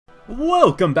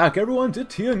Welcome back, everyone, to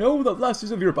TNO, the last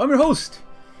of Europe. I'm your host,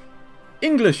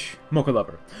 English Mocha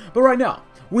Lover. But right now,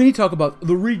 we need to talk about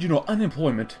the regional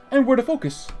unemployment and where to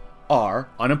focus our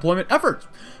unemployment efforts.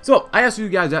 So, I asked you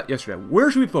guys that yesterday. Where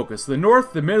should we focus? The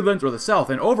North, the Midlands, or the South?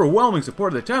 And overwhelming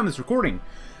support at the time of this recording,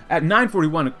 at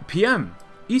 9:41 p.m.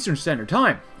 Eastern Standard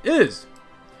Time, is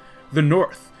the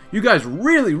North. You guys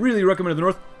really recommended the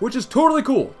North, which is totally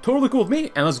cool. Totally cool with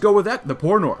me, and let's go with that, the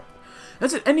poor North.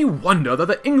 Is it any wonder that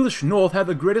the English North had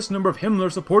the greatest number of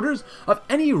Himmler supporters of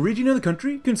any region in the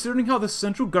country, considering how the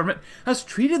central government has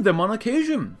treated them on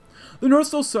occasion? The North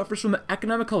still suffers from the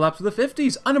economic collapse of the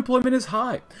 50s, unemployment is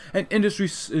high, and industry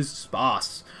is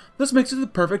sparse. This makes it the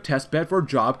perfect test bed for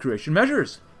job creation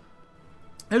measures.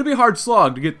 It'll be a hard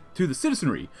slog to get to the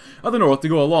citizenry of the North to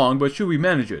go along, but should we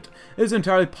manage it, it is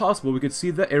entirely possible we could see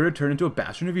the area turn into a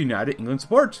bastion of United England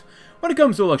support. When it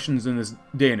comes to elections in this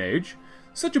day and age,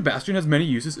 such a bastion has many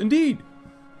uses indeed.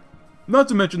 Not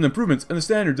to mention the improvements in the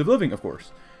standards of living, of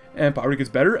course. And poverty gets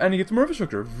better, and he gets more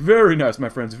infrastructure. Very nice, my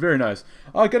friends, very nice.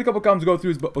 I got a couple comments to go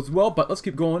through as well, but let's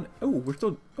keep going. Oh, we're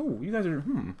still... Oh, you guys are...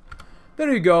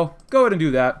 There you go. Go ahead and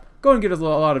do that. Go ahead and get us a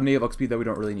lot of naval XP that we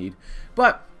don't really need.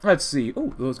 But, let's see.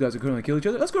 Oh, those guys are going to kill each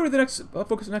other. Let's go to the next...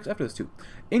 focus next after this, too.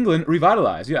 England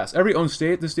revitalized. Yes, every own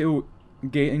state, the state will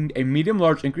gain a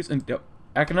medium-large increase in...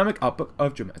 economic output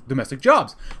of domestic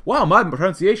jobs. Wow, my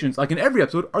pronunciations, like in every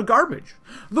episode, are garbage.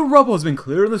 The rubble has been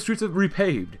cleared and the streets have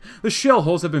repaved. The shell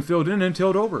holes have been filled in and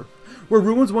tilled over. Where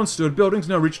ruins once stood, buildings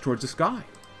now reach towards the sky.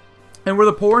 And where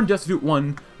the poor and destitute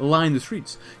one line the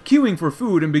streets, queuing for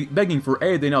food and begging for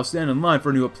aid, they now stand in line for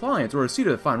a new appliance or a seat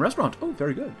at a fine restaurant. Oh,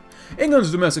 very good.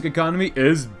 England's domestic economy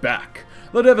is back.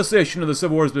 The devastation of the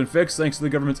Civil War has been fixed thanks to the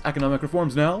government's economic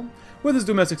reforms now. With its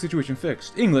domestic situation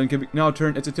fixed, England can now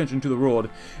turn its attention to the world.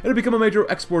 It'll become a major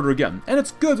exporter again, and its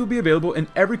goods will be available in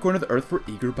every corner of the earth for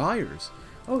eager buyers.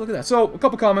 Oh, look at that. So, a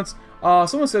couple comments.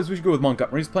 Someone says we should go with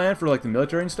Montgomery's plan for, like, the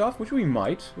military and stuff, which we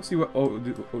might. We'll see what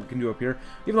we can do up here.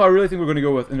 Even though I really think we're going to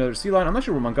go with another Sealion. I'm not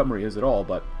sure where Montgomery is at all,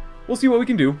 but we'll see what we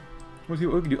can do. We'll see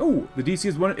what we can do. Oh, the DC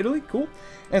has won in Italy. Cool.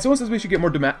 And someone says we should get more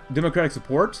democratic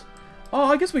support.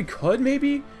 I guess we could,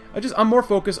 maybe. I'm more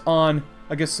focused on,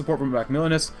 I guess, support from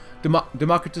Macmillanists.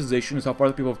 Democratization is how far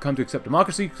the people have come to accept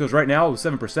democracy, because right now, with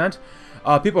 7%,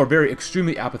 people are very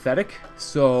extremely apathetic.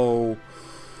 So,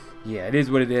 yeah, it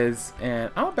is what it is.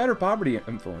 And I'm a better poverty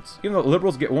influence. Even though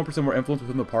liberals get 1% more influence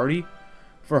within the party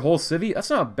for a whole civvy, that's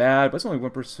not bad, but it's only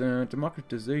 1%.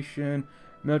 Democratization,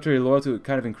 military loyalty would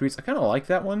kind of increase. I kind of like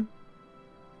that one.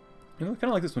 You know, I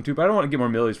kind of like this one too, but I don't want to get more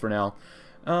millies for now.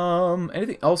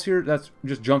 Anything else here that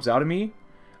just jumps out at me?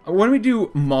 When we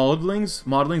do modelings,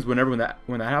 when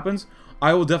that happens,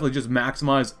 I will definitely just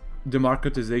maximize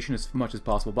democratization as much as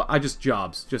possible. But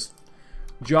jobs is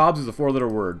a 4-letter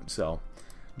word, so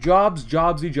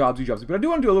jobsy. But I do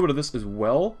want to do a little bit of this as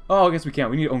well. Oh, I guess we can't.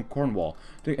 We need to own Cornwall.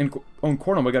 To own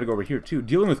Cornwall, we got to go over here too.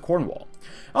 Dealing with Cornwall.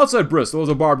 Outside Bristol is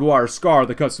a barbed wire scar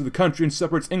that cuts through the country and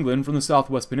separates England from the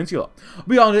southwest peninsula.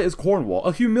 Beyond it is Cornwall,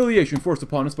 a humiliation forced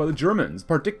upon us by the Germans,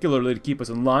 particularly to keep us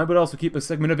in line, but also keep a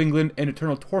segment of England in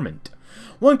eternal torment.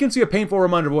 One can see a painful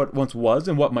reminder of what once was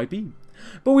and what might be.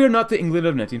 But we are not the England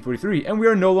of 1943, and we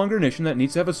are no longer a nation that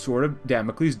needs to have a sword of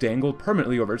Damocles dangled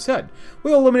permanently over its head.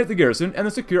 We'll eliminate the garrison and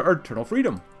then secure our eternal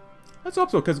freedom. Let's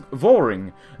hope so, because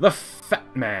Vollering, the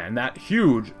fat man, that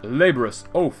huge, laborious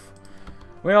oaf.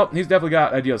 Well, he's definitely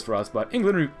got ideas for us, but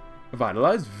England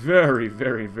revitalized.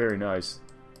 Very nice.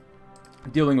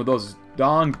 Dealing with those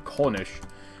Don Cornish.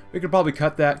 We could probably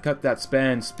cut that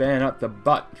span out the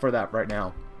butt for that right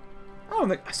now.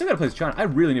 Oh, I still gotta play as China. I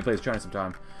really need to play as China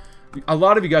sometime. A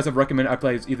lot of you guys have recommended I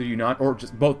play as either Yunnan or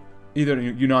just both, either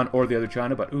Yunnan or the other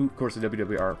China, but of course the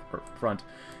WWR front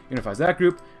unifies that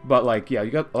group. But like, yeah,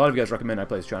 a lot of you guys recommend I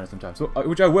play as China sometime, so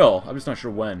which I will. I'm just not sure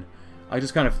when. I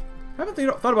just kind of haven't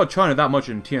thought about China that much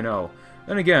in TNO.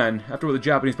 Then again, after what the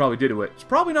Japanese probably did to it, it's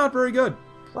probably not very good.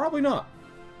 Probably not.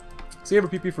 Save our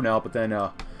PP for now, but then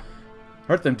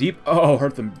hurt them deep. Oh,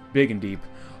 hurt them big and deep.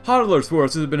 Hodler's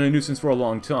forces have been a nuisance for a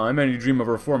long time. Any dream of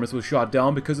reformist was shot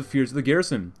down because of fears of the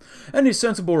garrison. Any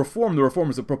sensible reform the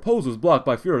reformers have proposed was blocked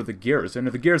by fear of the garrison.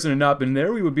 If the garrison had not been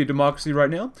there, we would be a democracy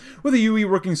right now, with the UE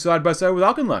working side by side with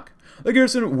Auchinleck. The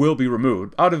garrison will be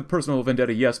removed, out of personal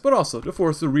vendetta, yes, but also to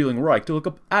force the reeling Reich to look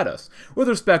up at us, with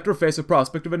respect or face a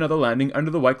prospect of another landing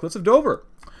under the White Cliffs of Dover.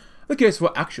 The case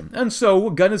for action, and so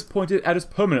a gun is pointed at us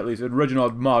permanently, said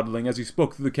Reginald Maudling as he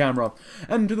spoke through the camera,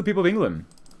 and to the people of England.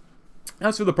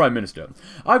 As for the Prime Minister,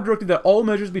 I've directed that all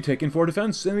measures be taken for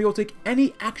defense, and we will take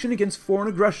any action against foreign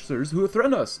aggressors who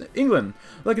threaten us. England,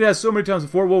 like it has so many times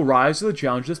before, will rise to the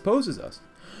challenge this poses us.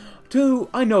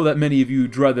 I know that many of you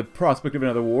dread the prospect of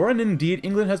another war, and indeed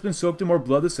England has been soaked in more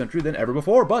blood this century than ever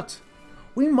before, but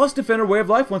we must defend our way of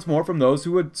life once more from those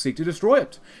who would seek to destroy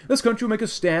it. This country will make a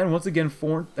stand once again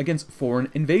against foreign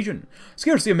invasion.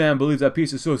 Scarcely a man believes that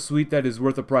peace is so sweet that it is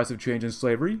worth the price of change and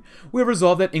slavery. We have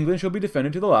resolved that England shall be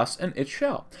defended to the last, and it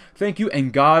shall. Thank you,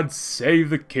 and God save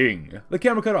the King. The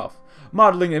camera cut off.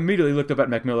 Modeling immediately looked up at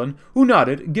Macmillan, who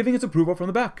nodded, giving his approval from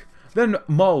the back. Then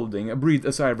Maulding breathed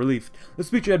a sigh of relief. The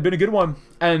speech had been a good one,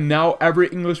 and now every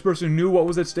English person knew what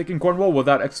was at stake in Cornwall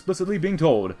without explicitly being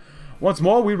told. Once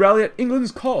more, we rally at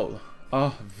England's call.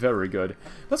 Ah, very good.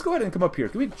 Let's go ahead and come up here.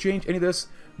 Can we change any of this?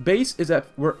 Base is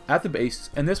we're at the base,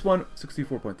 and this one,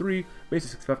 64.3, base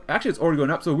is 65. Actually, it's already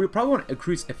going up, so we probably want to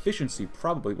increase efficiency,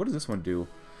 probably. What does this one do?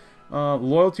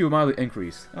 Loyalty will mildly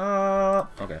increase.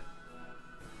 Okay.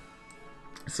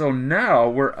 So now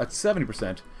we're at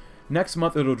 70%. Next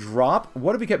month it'll drop.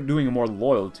 What if we kept doing more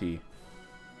loyalty?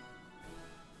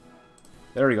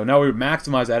 There we go. Now we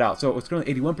maximize that out. So it's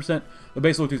currently 81%. The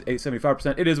base loyalty is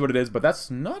 75%. It is what it is, but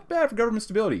that's not bad for government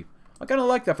stability. I kind of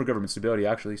like that for government stability,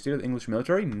 actually. State of the English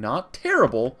military, not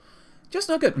terrible. Just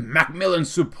not good. Macmillan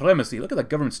supremacy. Look at that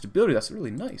government stability. That's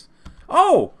really nice.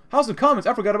 Oh! House of Commons.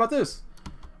 I forgot about this.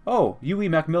 Oh, UE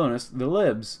Macmillanists, the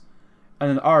Libs. And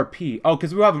then RP. Oh,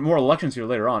 because we'll have more elections here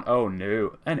later on. Oh,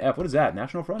 no. NF. What is that?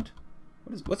 National Front?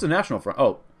 What's the National Front?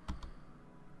 Oh.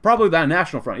 Probably that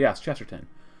National Front. Yes, Chesterton.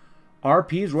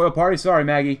 RP's Royal Party. Sorry,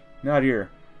 Maggie. Not here.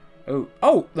 Oh.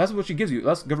 Oh, that's what she gives you.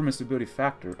 That's government stability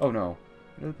factor. Oh, no.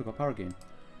 Political power game.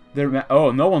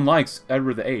 Oh, no one likes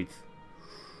Edward VIII.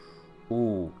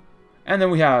 Ooh. And then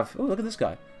we have... Oh, look at this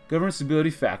guy. Government stability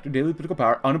factor. Daily political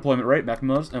power. Unemployment rate.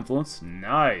 Macmillan's influence.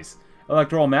 Nice.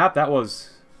 Electoral map. That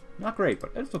was... not great,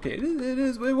 but it's okay.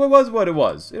 It was what it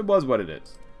was. It was what it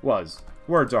is. Was.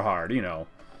 Words are hard, you know.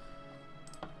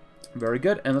 Very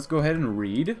good. And let's go ahead and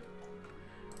read.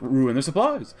 Ruin their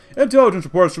supplies. Intelligence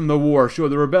reports from the war show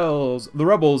the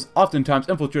rebels oftentimes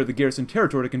infiltrate the garrison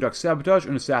territory to conduct sabotage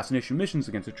and assassination missions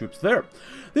against the troops there.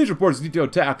 These reports detail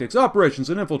tactics,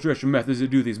 operations, and infiltration methods to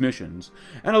do these missions.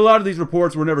 And a lot of these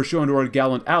reports were never shown to our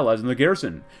gallant allies in the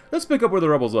garrison. Let's pick up where the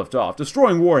rebels left off.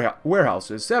 Destroying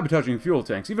warehouses, sabotaging fuel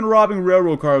tanks, even robbing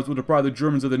railroad cars will deprive the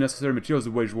Germans of the necessary materials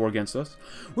to wage war against us.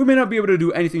 We may not be able to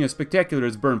do anything as spectacular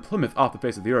as burn Plymouth off the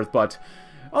face of the earth, but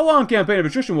a long campaign of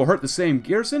attrition will hurt the same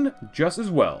garrison just as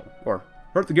well. Or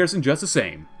hurt the garrison just the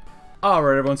same.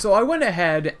 Alright everyone, so I went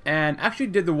ahead and actually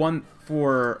did the one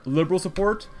for liberal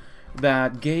support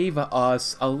that gave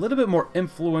us a little bit more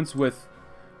influence with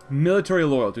military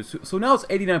loyalty. So now it's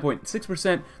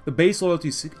 89.6%, the base loyalty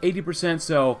is 80%,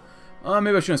 so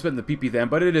maybe I shouldn't have spent the PP then,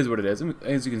 but it is what it is. And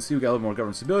as you can see, we got a little more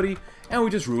government stability, and we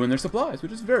just ruined their supplies,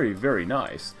 which is very, very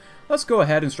nice. Let's go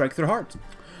ahead and strike their hearts.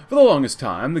 For the longest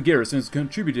time, the garrisons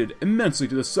contributed immensely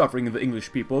to the suffering of the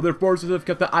English people. Their forces have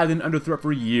kept the island under threat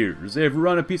for years. They have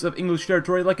run a piece of English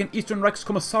territory like an Eastern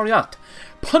Reichskommissariat,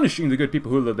 punishing the good people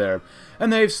who live there.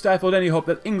 And they've stifled any hope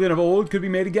that England of old could be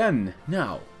made again.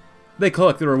 Now, they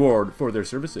collect the reward for their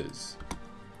services.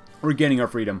 Regaining our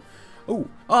freedom. We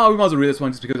might as well read this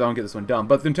one just because I don't get this one done.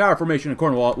 But the entire formation in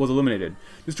Cornwall was eliminated,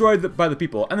 destroyed by the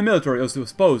people, and the military was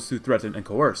supposed to threaten and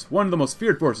coerce. One of the most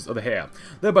feared forces of the Heer,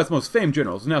 led by its most famed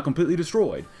generals, is now completely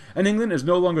destroyed, and England is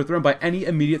no longer threatened by any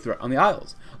immediate threat on the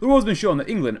Isles. The world has been shown that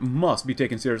England must be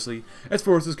taken seriously. Its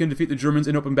forces can defeat the Germans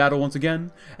in open battle once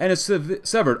again, and has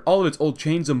severed all of its old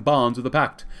chains and bonds with the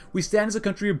Pact. We stand as a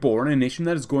country reborn, a nation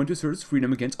that is going to assert its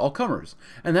freedom against all comers,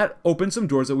 and that opens some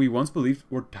doors that we once believed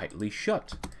were tightly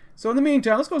shut. So in the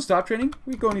meantime, let's go and stop training.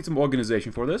 We go need some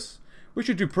organization for this. We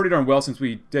should do pretty darn well since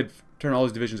we did turn all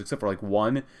these divisions except for like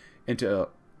one into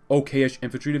okay-ish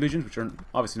infantry divisions, which are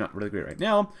obviously not really great right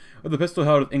now. With the pistol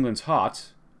held with England's hot.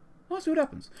 Let's see what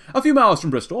happens. A few miles from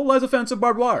Bristol lies a fence of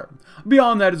barbed wire.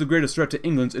 Beyond that is the greatest threat to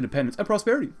England's independence and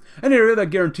prosperity. An area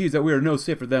that guarantees that we are no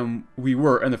safer than we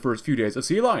were in the first few days of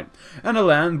Sealion. And a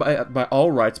land by all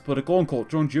rights, political and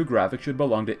cultural and geographic, should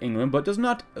belong to England, but does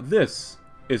not. This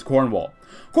is Cornwall.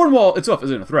 Cornwall itself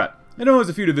isn't a threat. It owns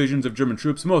a few divisions of German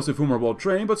troops, most of whom are well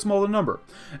trained, but small in number.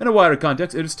 In a wider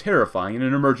context, it is terrifying. In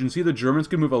an emergency, the Germans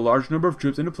could move a large number of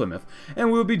troops into Plymouth,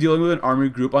 and we will be dealing with an army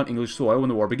group on English soil when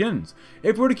the war begins.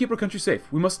 If we are to keep our country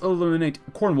safe, we must eliminate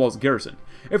Cornwall's garrison.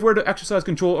 If we are to exercise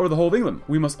control over the whole of England,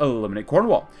 we must eliminate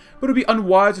Cornwall. But it would be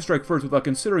unwise to strike first without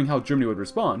considering how Germany would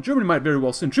respond. Germany might very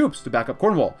well send troops to back up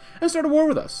Cornwall and start a war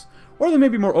with us. Or they may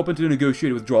be more open to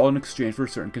negotiate withdrawal in exchange for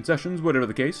certain concessions. Whatever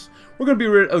the case, we're going to be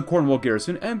rid of the Cornwall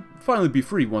garrison and finally be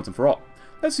free once and for all.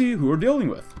 Let's see who we're dealing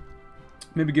with.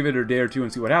 Maybe give it a day or two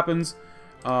and see what happens.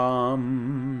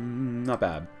 Not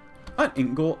bad. An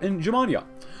Ingle in Germania.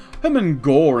 Hermann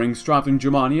Göring's triumph in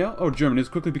Germania, or Germany, has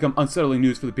quickly become unsettling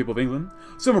news for the people of England.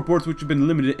 Some reports, which have been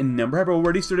limited in number, have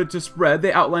already started to spread.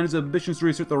 They outline his ambitions to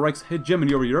reassert the Reich's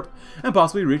hegemony over Europe, and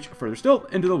possibly reach further still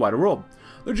into the wider world.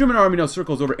 The German army now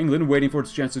circles over England, waiting for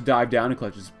its chance to dive down and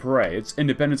clutch its prey. Its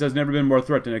independence has never been more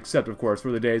threatened, except, of course,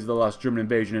 for the days of the last German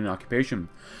invasion and occupation.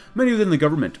 Many within the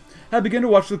government have begun to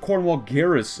watch the Cornwall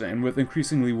garrison with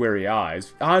increasingly wary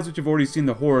eyes, eyes which have already seen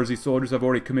the horrors these soldiers have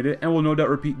already committed, and will no doubt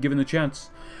repeat given the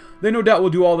chance. They no doubt will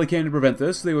do all they can to prevent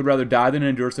this. They would rather die than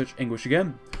endure such anguish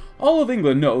again. All of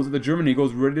England knows that the German eagle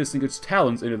is ready to sink its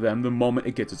talons into them the moment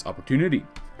it gets its opportunity.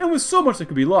 And with so much that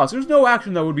could be lost, there's no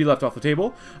action that would be left off the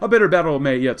table. A bitter battle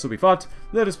may yet still be fought.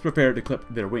 Let us prepare to clip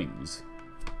their wings.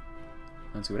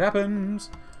 Let's see what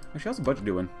happens. Actually, how's the budget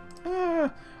doing?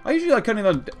 I usually like cutting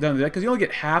down the debt because you only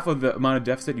get half of the amount of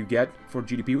deficit you get for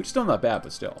GDP, which is still not bad,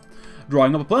 but still.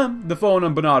 Drawing up a plan, the phone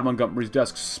on Bernard Montgomery's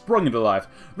desk sprung into life,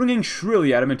 ringing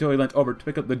shrilly at him until he leant over to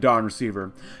pick up the darn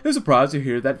receiver. He was surprised to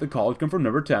hear that the call had come from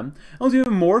number 10, and was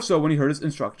even more so when he heard his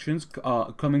instructions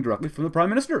coming directly from the Prime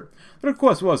Minister. The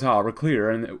request was, however, clear,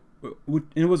 and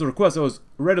it was a request that was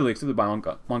readily accepted by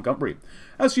Montgomery.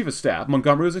 As Chief of Staff,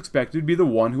 Montgomery was expected to be the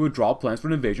one who would draw plans for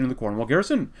an invasion of the Cornwall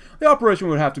garrison. The operation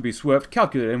would have to be swift,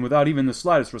 calculated, and without even the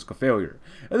slightest risk of failure.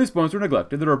 If these points were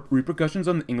neglected, the repercussions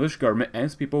on the English government and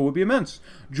its people would be immense.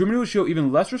 Germany would show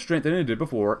even less restraint than it did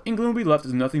before. England would be left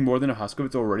as nothing more than a husk of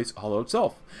its already hollowed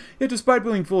self. Yet, despite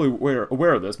being fully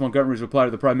aware of this, Montgomery's reply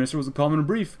to the Prime Minister was calm and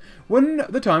brief. When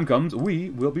the time comes, we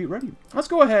will be ready. Let's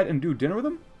go ahead and do dinner with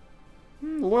him.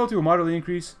 Loyalty will moderately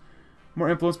increase. More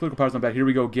influence, political power is not bad. Here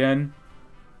we go again.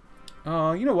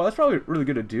 You know what? That's probably really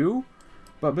good to do.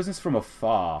 But business from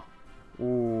afar.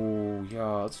 Oh,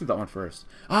 yeah. Let's do that one first.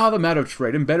 The matter of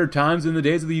trade. In better times in the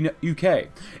days of the UK,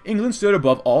 England stood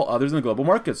above all others in the global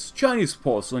markets. Chinese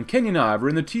porcelain, Kenyan ivory,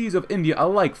 and the teas of India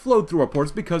alike flowed through our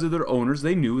ports because of their owners.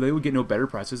 They knew they would get no better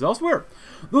prices elsewhere.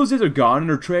 Those days are gone,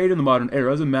 and our trade in the modern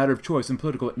era is a matter of choice and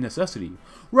political necessity,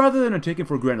 rather than a taken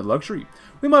for granted luxury.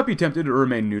 We might be tempted to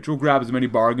remain neutral, grab as many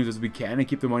bargains as we can, and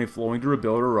keep the money flowing to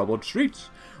rebuild our rubbled streets.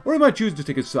 Or we might choose to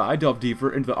take a side, delve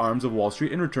deeper into the arms of Wall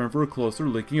Street in return for a closer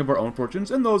linking of our own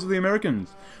fortunes and those of the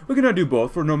Americans. We cannot do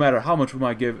both, for no matter how much we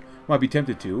might be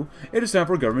tempted to, it is time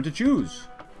for government to choose.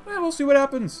 And we'll see what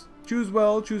happens. Choose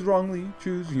well, choose wrongly,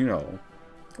 choose, you know.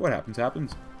 What happens,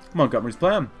 happens. Montgomery's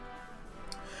plan.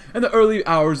 In the early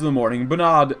hours of the morning,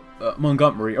 Bernard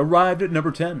Montgomery arrived at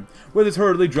number 10, with his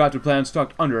hurriedly drafted plan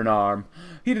tucked under an arm.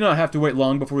 He did not have to wait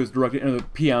long before he was directed into the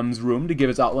PM's room to give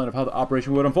his outline of how the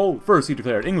operation would unfold. First, he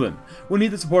declared England would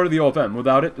need the support of the OFM.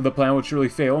 Without it, the plan would surely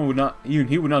fail and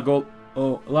he would not go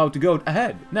allowed to go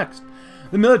ahead. Next,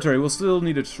 the military will still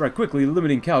need to strike quickly.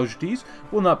 Limiting casualties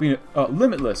will not be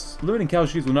Limiting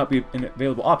casualties will not be an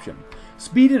available option.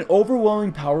 Speed and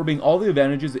overwhelming power being all the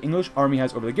advantages the English army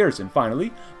has over the garrison.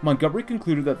 Finally, Montgomery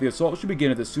concluded that the assault should begin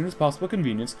at the soonest possible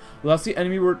convenience, lest the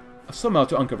enemy were somehow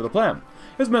to uncover the plan.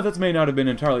 His methods may not have been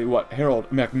entirely what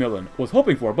Harold Macmillan was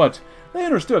hoping for, but they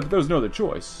understood that there was no other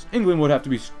choice. England would have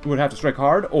to strike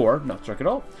hard, or not strike at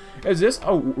all. Is this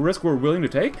a risk we're willing to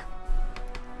take?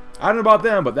 I don't know about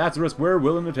them, but that's a risk we're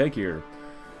willing to take here.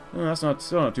 That's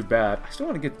still not too bad. I still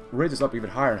want to raise this up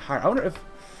even higher and higher. I wonder if...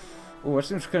 Oh, it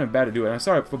seems kind of bad to do it. I'm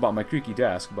sorry about my creaky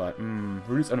desk, but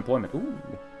reduce unemployment. Ooh,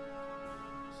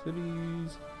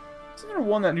 cities. Isn't there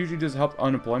one that usually just helps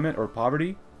unemployment or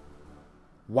poverty?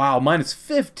 Wow, minus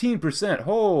 15%.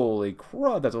 Holy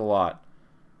crud, that's a lot.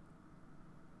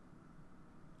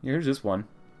 Here's this one.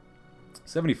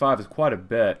 75 is quite a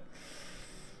bit.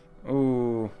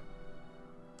 Oh,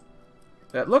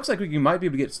 that looks like we might be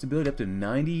able to get stability up to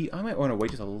 90. I might want to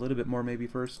wait just a little bit more, maybe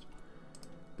first.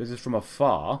 Business from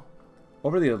afar.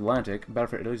 Over the Atlantic, battle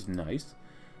for Italy is nice.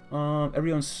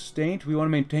 Every own state, we want to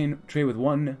maintain trade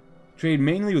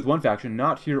mainly with one faction,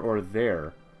 not here or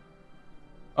there.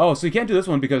 Oh, so you can't do this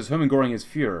one because Hermann Göring is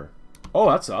Führer. Oh,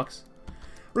 that sucks.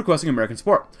 Requesting American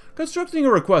support. Constructing a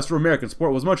request for American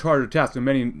support was a much harder task than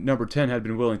many number 10 had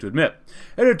been willing to admit.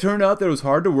 It had turned out that it was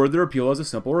hard to word their appeal as a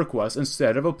simple request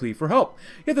instead of a plea for help.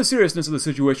 Yet the seriousness of the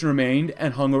situation remained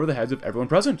and hung over the heads of everyone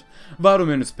present. Vital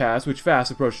minutes passed, which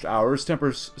fast approached hours,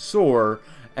 tempers sore,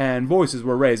 and voices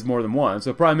were raised more than once.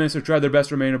 The Prime Minister tried their best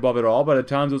to remain above it all, but at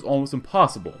times it was almost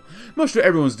impossible. Much to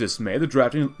everyone's dismay, the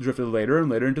drafting drifted later and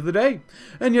later into the day.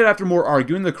 And yet after more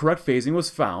arguing, the correct phrasing was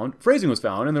found,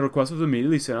 and the request was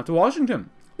immediately sent out to Washington.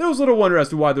 There was little wonder as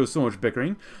to why there was so much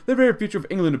bickering. The very future of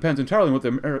England depends entirely on what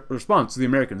the response the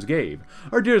Americans gave.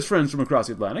 Our dearest friends from across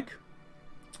the Atlantic.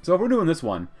 So if we're doing this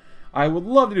one, I would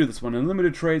love to do this one.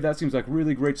 Unlimited trade, that seems like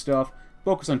really great stuff.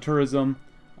 Focus on tourism.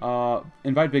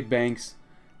 Invite big banks.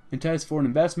 Entice foreign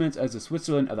investments as the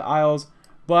Switzerland of the Isles.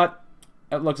 But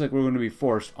it looks like we're going to be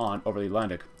forced on over the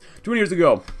Atlantic. 20 years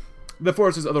ago, the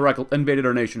forces of the Reich invaded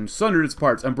our nation, sundered its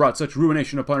parts, and brought such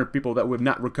ruination upon our people that we have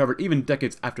not recovered even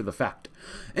decades after the fact.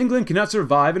 England cannot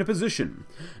survive in a position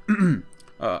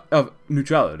of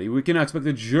neutrality. We cannot expect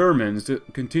the Germans to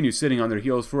continue sitting on their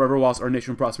heels forever whilst our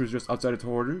nation prospers just outside its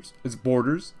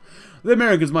borders. The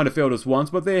Americans might have failed us once,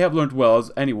 but they have learnt well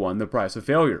as anyone the price of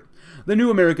failure. The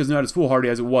new America is not as foolhardy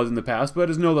as it was in the past, but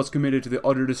is no less committed to the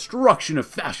utter destruction of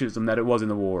fascism that it was in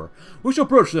the war. We shall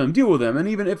approach them, deal with them, and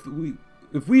even if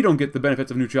we don't get the benefits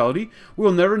of neutrality, we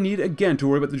will never need again to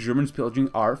worry about the Germans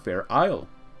pillaging our fair isle.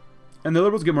 And the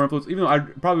Liberals get more influence, even though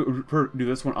I'd probably prefer to do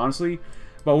this one, honestly.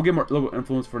 But we'll get more Liberal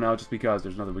influence for now, just because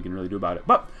there's nothing we can really do about it.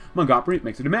 But Montgomery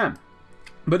makes a demand.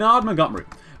 Bernard Montgomery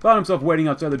found himself waiting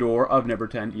outside the door of Number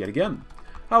 10 yet again.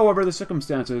 However, the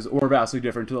circumstances were vastly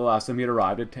different to the last time he had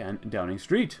arrived at 10 Downing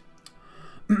Street.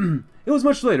 It was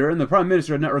much later, and the Prime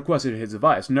Minister had not requested his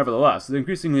advice. Nevertheless, the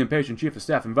increasingly impatient Chief of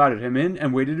Staff invited him in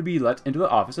and waited to be let into the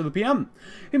office of the PM.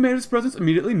 He made his presence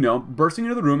immediately known, bursting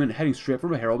into the room and heading straight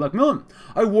for Harold Macmillan.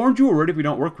 "I warned you already, if we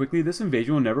don't work quickly, this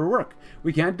invasion will never work.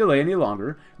 We can't delay any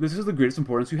longer. This is the greatest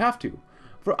importance, you have to."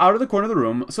 For out of the corner of the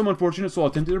room, some unfortunate soul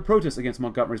attempted to protest against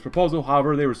Montgomery's proposal.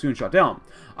 However, they were soon shot down.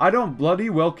 "I don't bloody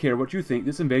well care what you think.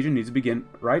 This invasion needs to begin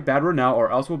right bad right now,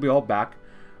 or else we'll be all back.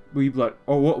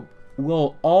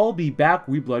 We'll all be back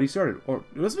we bloody started." Or,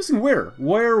 what's missing where?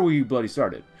 Where we bloody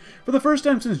started. For the first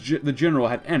time since the general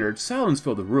had entered, silence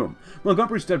filled the room.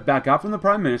 Montgomery stepped back out from the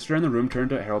Prime Minister, and the room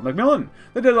turned to Harold Macmillan.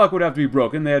 The deadlock would have to be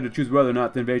broken. They had to choose whether or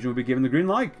not the invasion would be given the green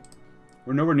light.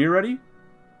 We're nowhere near ready?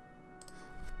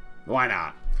 Why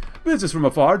not? Business from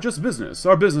afar, just business.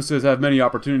 Our businesses have many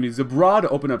opportunities abroad to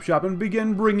open up shop and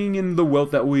begin bringing in the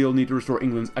wealth that we'll need to restore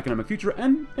England's economic future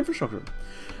and infrastructure.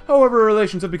 However,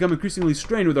 relations have become increasingly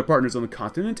strained with our partners on the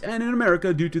continent and in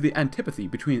America due to the antipathy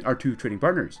between our two trading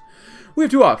partners. We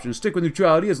have two options: stick with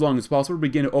neutrality as long as possible,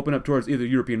 begin to open up towards either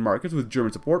European markets with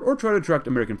German support, or try to attract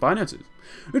American finances.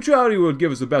 Neutrality would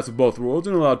give us the best of both worlds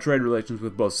and allow trade relations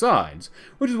with both sides,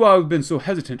 which is why we've been so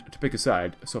hesitant to pick a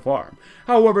side so far.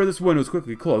 However, this window is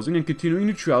quickly closing, and continuing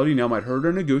neutrality now might hurt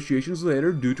our negotiations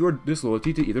later due to our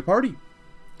disloyalty to either party.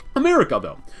 America,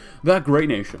 though, that great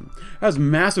nation, has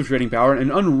massive trading power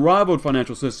and an unrivaled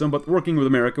financial system, but working with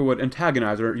America would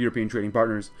antagonize our European trading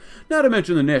partners, not to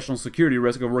mention the national security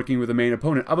risk of working with the main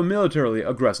opponent of a militarily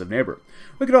aggressive neighbor.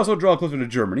 We could also draw closer to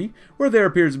Germany, where there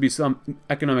appears to be some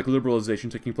economic liberalization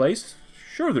taking place.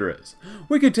 Sure there is.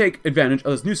 We could take advantage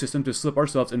of this new system to slip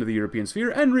ourselves into the European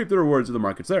sphere and reap the rewards of the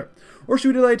markets there. Or should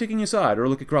we delay taking a side or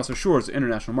look across the shores to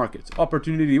international markets?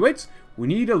 Opportunity waits. We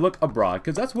need to look abroad,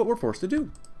 because that's what we're forced to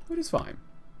do. Which is fine.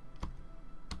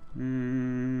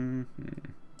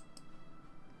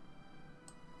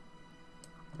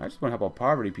 I just want to help out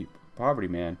poverty people. Poverty,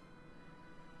 man.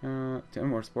 10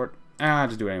 more support.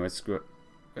 Just do it anyway. Screw it.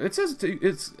 It says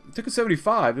it took a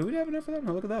 75. Do we have enough for that?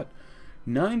 No, look at that.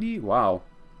 90. Wow.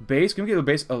 Base. Can we get the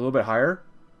base a little bit higher?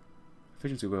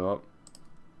 Efficiency will go up.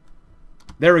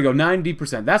 There we go.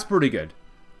 90%. That's pretty good.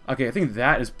 Okay, I think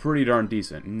that is pretty darn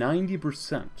decent.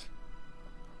 90%.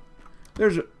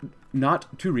 There's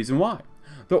not to reason why.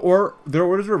 Their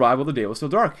orders arrived while the day was still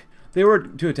dark. They were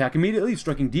to attack immediately,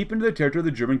 striking deep into the territory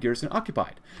the German garrison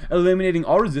occupied, eliminating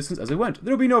all resistance as they went.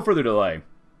 There would be no further delay.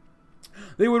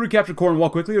 They would recapture Cornwall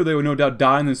quickly, or they would no doubt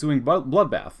die in the ensuing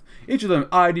bloodbath. Each of them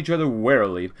eyed each other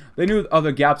warily. They knew of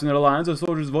the gaps in their lines, the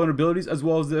soldiers' vulnerabilities, as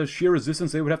well as the sheer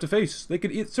resistance they would have to face. They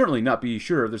could certainly not be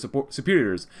sure of their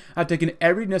superiors had taken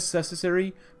every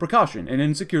necessary precaution, and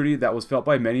insecurity that was felt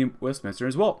by many in Westminster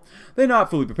as well. They had not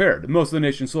fully prepared. Most of the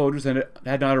nation's soldiers had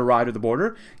not arrived at the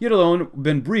border, yet alone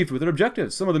been briefed with their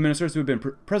objectives. Some of the ministers who had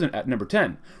been present at Number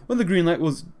 10, when the green light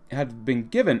had been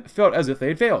given, felt as if they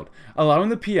had failed, allowing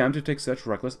the PM to take such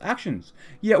reckless actions.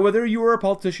 Yet whether you were a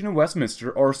politician in Westminster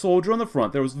or a soldier on the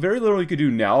front, there was very little you could do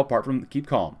now apart from keep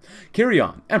calm, carry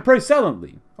on, and pray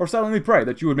silently, or silently pray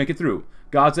that you would make it through.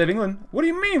 God save England. What do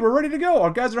you mean? We're ready to go.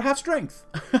 Our guys are half strength.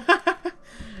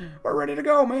 We're ready to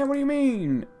go, man. What do you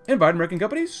mean? Invite American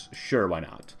companies? Sure, why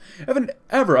not? If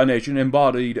ever a nation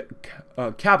embodied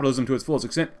capitalism to its fullest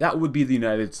extent, that would be the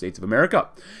United States of America.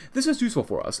 This is useful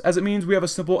for us, as it means we have a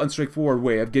simple and straightforward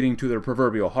way of getting to their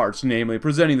proverbial hearts, namely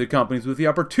presenting the companies with the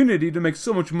opportunity to make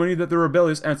so much money that their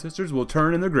rebellious ancestors will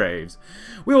turn in their graves.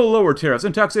 We will lower tariffs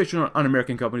and taxation on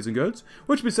American companies and goods,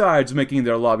 which besides making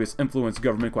their lobbyists influence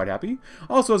government quite happy,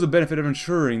 also has a benefit of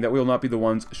ensuring that we will not be the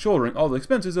ones shouldering all the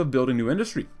expenses of building new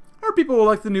industry. Our people will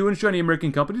like the new and shiny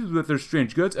American companies with their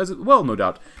strange goods as well, no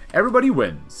doubt. Everybody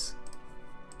wins.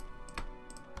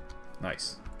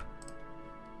 Nice.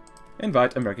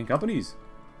 Invite American companies.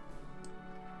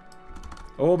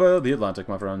 Over the Atlantic,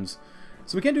 my friends.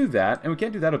 So we can't do that, and we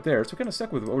can't do that up there, so we're kind of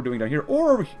stuck with what we're doing down here,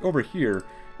 or over here.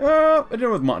 I did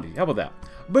with Monty. How about that?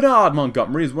 Bernard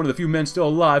Montgomery is one of the few men still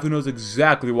alive who knows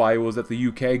exactly why it was that the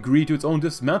UK agreed to its own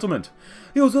dismantlement.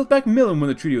 He was with Macmillan when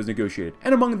the treaty was negotiated,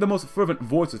 and among the most fervent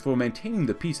voices for maintaining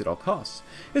the peace at all costs.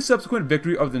 His subsequent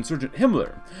victory over the insurgent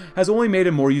Himmler has only made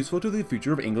him more useful to the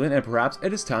future of England, and perhaps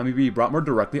it is time he be brought more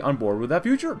directly on board with that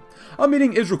future. A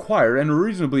meeting is required, and a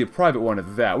reasonably private one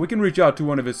at that. We can reach out to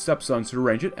one of his stepsons to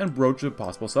arrange it and broach the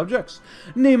possible subjects,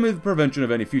 namely the prevention of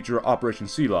any future Operation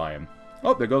Sealion.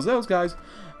 Oh, there goes those guys.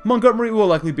 Montgomery will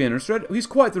likely be interested. He's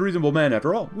quite the reasonable man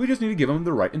after all. We just need to give him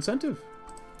the right incentive.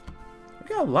 We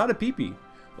got a lot of PP.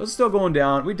 Let's still going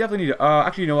down. We definitely need to...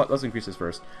 actually, you know what? Let's increase this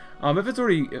first. If it's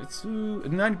already... It's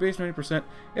 90 base, 90%.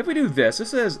 If we do this, it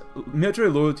says military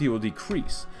loyalty will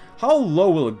decrease. How low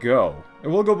will it go? It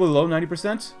will go below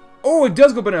 90%? Oh, it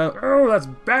does go below... Oh, that's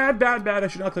bad, bad, bad. I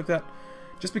should not click that.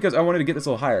 Just because I wanted to get this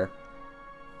a little higher.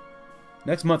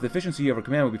 Next month, the efficiency of our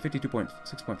command will be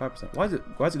 52.6.5%.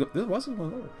 Why is it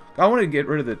lower? I wanted to get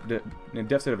rid of the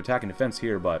deficit of attack and defense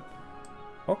here, but...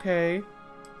 Okay.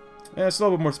 Yeah, it's a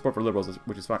little bit more support for liberals,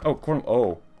 which is fine.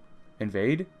 Oh,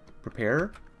 invade?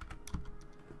 Prepare?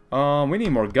 We need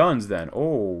more guns then.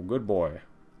 Oh, good boy.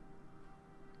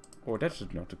 Oh, that's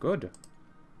just not good.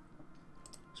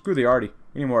 Screw the arty.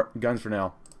 We need more guns for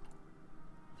now.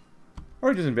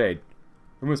 Or just invade.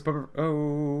 Remove pepper.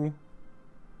 Oh...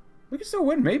 We can still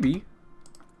win, maybe.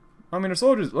 I mean, our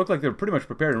soldiers look like they're pretty much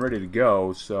prepared and ready to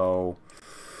go, so...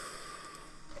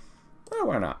 Well,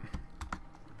 why not?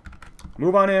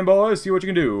 Move on in, boys. See what you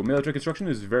can do. Military construction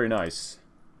is very nice.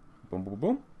 Boom, boom,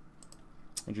 boom.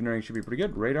 Engineering should be pretty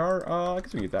good. Radar, I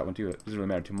guess we can get that one, too. It doesn't really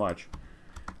matter too much.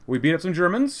 We beat up some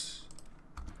Germans.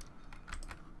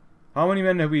 How many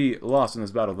men have we lost in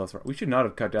this battle thus far? We should not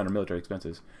have cut down our military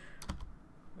expenses.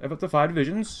 Have up to 5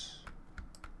 divisions.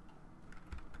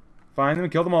 Find them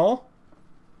and kill them all.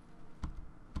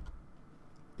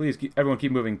 Please, everyone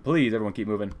keep moving. Please, everyone keep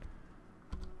moving.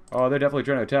 Oh, they're definitely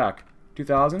trying to attack.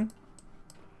 2,000.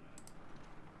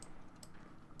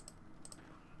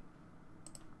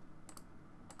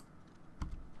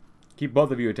 Keep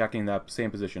both of you attacking that same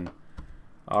position.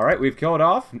 Alright, we've killed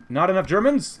off. Not enough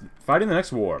Germans. Fighting the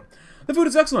next war. The food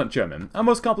is excellent, Chairman. I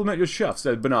must compliment your chef,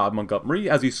 said Bernard Montgomery,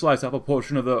 as he sliced off a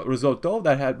portion of the risotto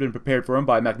that had been prepared for him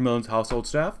by Macmillan's household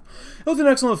staff. It was an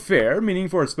excellent fare, meant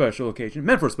for a special occasion,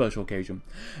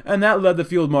 and that led the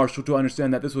field marshal to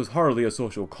understand that this was hardly a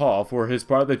social call. For his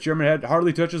part, the chairman had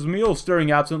hardly touched his meal,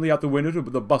 staring absently out the window to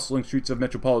the bustling streets of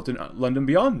metropolitan London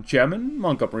beyond. Chairman,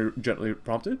 Montgomery gently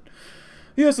prompted.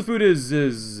 Yes, the food is,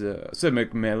 said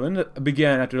Macmillan,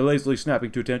 began after lazily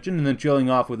snapping to attention and then trailing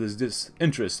off with his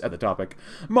disinterest at the topic.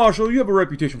 Marshal, you have a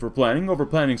reputation for planning,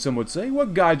 over-planning some would say.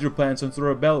 What guides your plan since the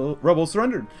rebels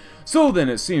surrendered? So then,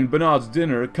 it seemed Bernard's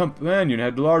dinner companion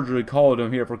had largely called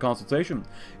him here for consultation.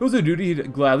 It was a duty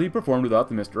he'd gladly performed without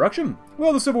the misdirection.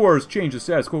 Well, the Civil War has changed the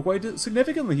status quo quite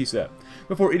significantly, he said.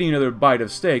 Before eating another bite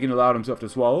of steak and allowed himself to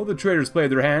swallow, the traitors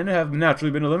played their hand and have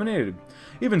naturally been eliminated.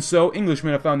 Even so,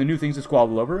 Englishmen have found the new things to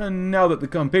squabble over, and now that the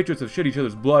compatriots have shed each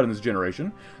other's blood in this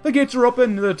generation, the gates are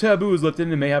open, the taboo is lifted,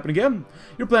 and it may happen again.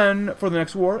 Your plan for the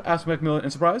next war? Asked Macmillan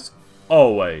in surprise.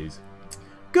 Always.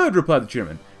 Good, replied the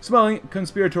chairman, smiling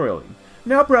conspiratorially.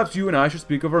 Now perhaps you and I should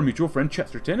speak of our mutual friend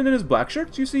Chesterton and his black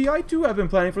shirts. You see, I too have been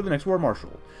planning for the next war,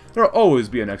 Marshal. There'll always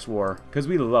be a next war, because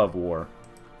we love war.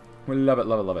 We love it,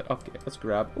 love it, love it. Okay, let's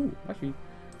grab... Ooh, actually...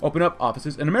 Open up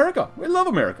offices in America. We love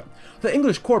America. The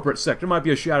English corporate sector might be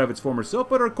a shadow of its former self,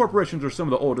 but our corporations are some of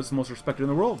the oldest and most respected in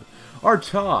the world. Our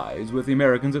ties with the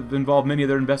Americans have involved many of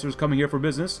their investors coming here for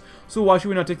business, so why should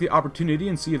we not take the opportunity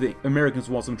and see if the Americans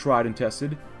want some tried and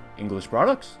tested English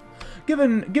products?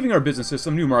 Giving our businesses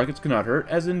some new markets cannot hurt,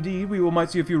 as indeed we might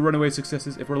see a few runaway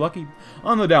successes if we're lucky.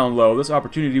 On the down low, this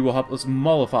opportunity will help us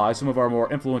mollify some of our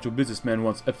more influential businessmen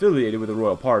once affiliated with the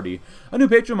royal party. A new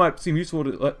patron might seem useful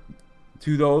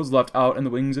to those left out in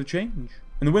the wings of change.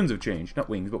 In the winds of change. Not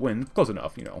wings, but wind. Close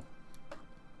enough, you know.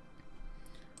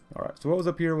 Alright, so what was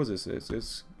up here? What was this?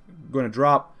 It's going to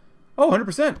drop. Oh,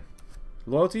 100%.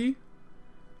 Loyalty.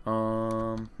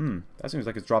 That seems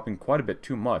like it's dropping quite a bit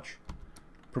too much.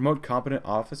 Promote competent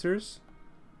officers.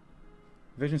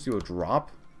 Efficiency will drop.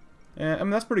 I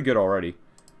mean, that's pretty good already.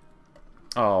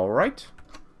 Alright.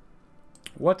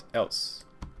 What else?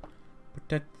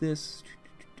 Protect this.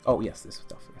 Oh, yes, this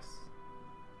stuff. Yes.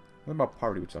 What about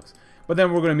poverty, which sucks? But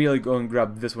then we're going to immediately go and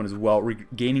grab this one as well.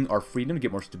 Regaining our freedom to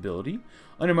get more stability.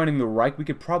 Undermining the Reich, we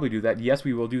could probably do that. Yes,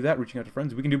 we will do that. Reaching out to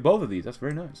friends. We can do both of these. That's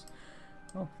very nice.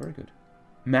 Oh, very good.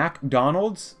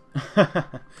 McDonald's?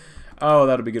 Oh,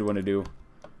 that'll be a good one to do.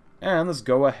 And let's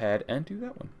go ahead and do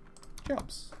that one.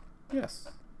 Jobs. Yes.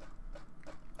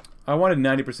 I wanted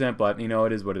 90%, but, you know,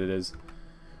 it is what it is.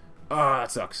 Ah,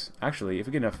 that sucks. Actually, if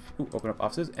we get enough... Ooh, open up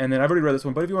offices. And then I've already read this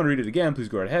one, but if you want to read it again, please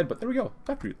go right ahead. But there we go.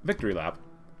 Victory lap.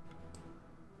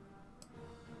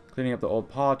 Cleaning up the old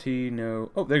party.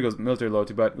 No. Oh, there goes military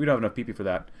loyalty, but we don't have enough PP for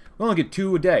that. We only get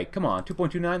 2 a day. Come on,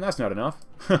 2.29? That's not enough.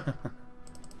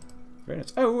 Very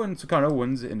nice. Oh, and Sukarno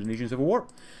wins the Indonesian Civil War.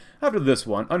 After this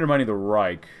one, undermining the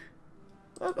Reich.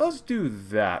 Let's do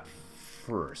that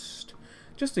first.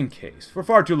 Just in case. For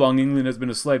far too long, England has been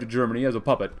a slave to Germany as a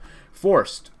puppet,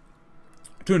 forced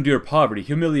to endure poverty,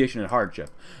 humiliation, and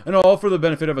hardship, and all for the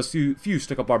benefit of a few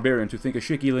stuck-up barbarians who think a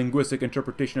shaky linguistic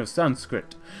interpretation of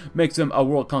Sanskrit makes them a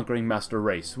world-conquering master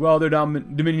race. Well, their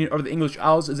dominion over the English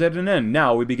Isles is at an end.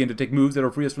 Now we begin to take moves that will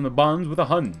free us from the bonds with a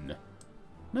Hun.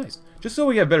 Nice. Just so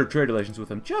we have better trade relations with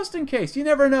them, just in case. You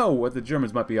never know what the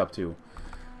Germans might be up to.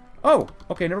 Oh,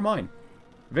 okay, never mind.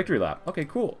 Victory lap. Okay,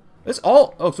 cool. This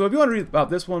all... Oh, so if you want to read about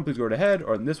this one, please go right ahead.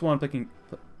 Or this one,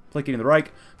 placating the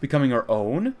Reich, becoming our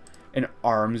own, an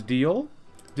arms deal,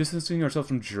 distancing ourselves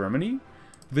from Germany,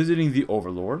 visiting the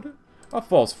Overlord, a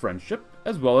false friendship,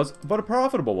 as well as but a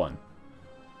profitable one.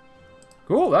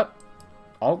 Cool, that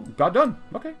all got done.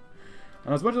 Okay.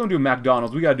 And as much as I want to do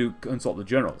McDonald's, we gotta do consult the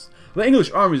generals. The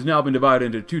English army has now been divided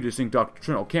into 2 distinct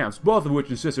doctrinal camps, both of which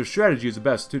insist their strategy is the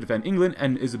best to defend England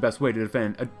and is the best way to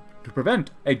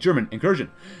prevent a German incursion.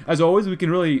 As always, we can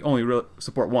really only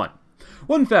support one.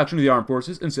 One faction of the armed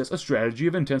forces insists a strategy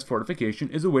of intense fortification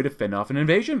is a way to fend off an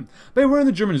invasion. By wearing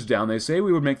the Germans down, they say,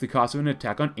 we would make the cost of an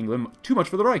attack on England too much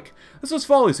for the Reich. This is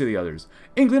folly, say the others.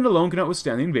 England alone cannot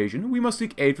withstand the invasion. We must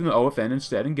seek aid from the OFN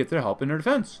instead and get their help in our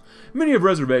defense. Many have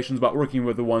reservations about working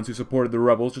with the ones who supported the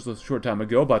rebels just a short time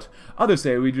ago, but others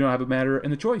say we do not have a matter in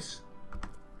the choice.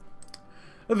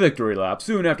 A victory lap.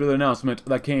 Soon after the announcement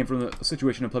that came from the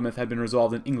situation in Plymouth had been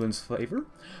resolved in England's favour,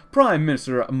 Prime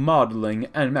Minister Maudling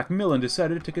and Macmillan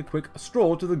decided to take a quick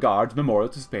stroll to the Guards Memorial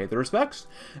to pay their respects.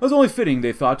 It was only fitting,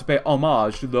 they thought, to pay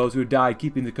homage to those who had died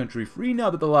keeping the country free now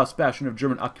that the last bastion of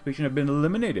German occupation had been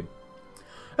eliminated.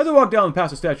 As I walked down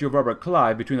past the statue of Robert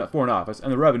Clive between that Foreign Office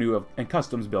and the Revenue and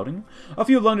Customs building, a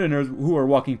few Londoners who were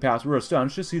walking past were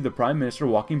astonished to see the Prime Minister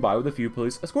walking by with a few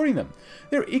police escorting them.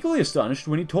 They were equally astonished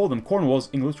when he told them Cornwall was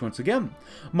English once again.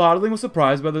 Maudling was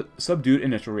surprised by the subdued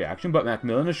initial reaction, but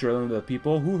Macmillan assured them that the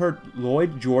people who heard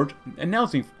Lloyd George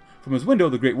announcing from his window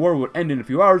the Great War would end in a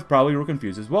few hours probably were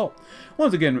confused as well.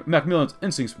 Once again, Macmillan's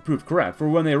instincts proved correct, for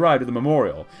when they arrived at the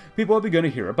memorial, people had begun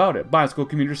to hear about it. Bicycle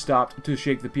commuters stopped to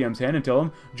shake the PM's hand and tell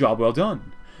him, "Job well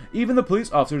done." Even the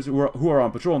police officers who are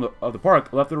on patrol of the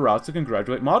park left their routes to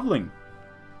congratulate Maudling.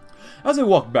 As I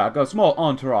walked back, a small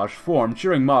entourage formed,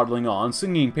 cheering Maudling on,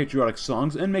 singing patriotic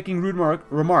songs, and making rude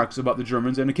remarks about the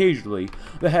Germans and occasionally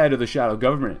the head of the shadow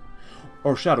government,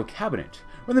 or shadow cabinet.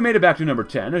 When they made it back to number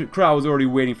 10, a crowd was already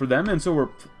waiting for them, and so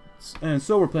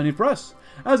were plenty of press.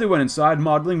 As they went inside,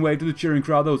 Maudling waved to the cheering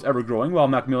crowd that was ever growing, while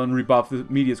Macmillan rebuffed the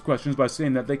media's questions by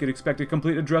saying that they could expect a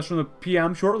complete address from the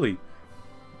PM shortly.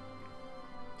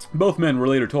 Both men were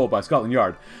later told by Scotland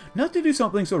Yard not to do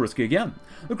something so risky again.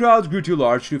 The crowds grew too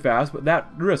large too fast, but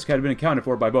that risk had been accounted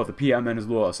for by both the PM and his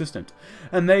loyal assistant,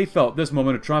 and they felt this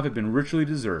moment of triumph had been richly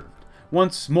deserved.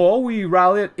 Once more, we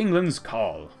rally at England's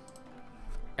call.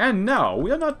 And now,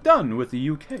 we are not done with the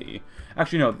UK.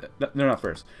 Actually, no, they're not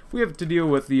first. We have to deal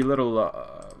with the little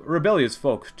rebellious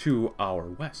folk to our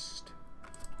west.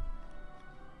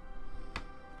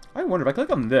 I wonder, if I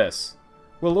click on this,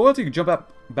 will loyalty jump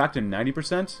up back to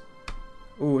 90%?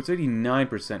 Ooh, it's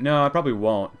 89%. No, I probably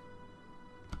won't.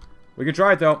 We can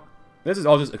try it, though. This is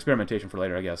all just experimentation for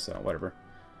later, I guess, so whatever.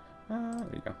 There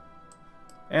you go.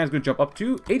 And it's going to jump up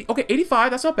to 80. Okay,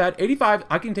 85. That's not bad. 85.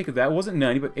 I can take that. It wasn't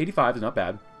 90, but 85 is not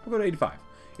bad. We'll go to 85.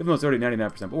 Even though it's already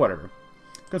 99%, but whatever.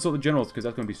 Consult the generals, because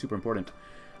that's going to be super important.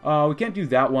 We can't do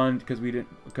that one because we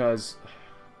didn't. Because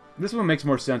this one makes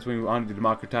more sense when we wanted to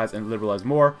democratize and liberalize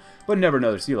more, but never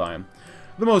another Sealion.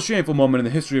 The most shameful moment in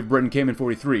the history of Britain came in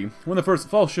 43, when the first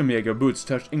Fallschirmjäger boots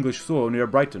touched English soil near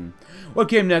Brighton. What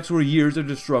came next were years of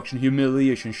destruction,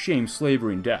 humiliation, shame,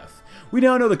 slavery, and death. We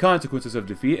now know the consequences of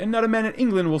defeat, and not a man in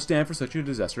England will stand for such a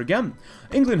disaster again.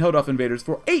 England held off invaders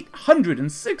for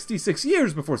 866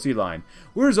 years before Sealion.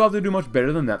 We're resolved to do much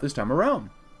better than that this time around.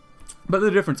 But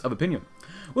the difference of opinion.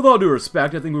 With all due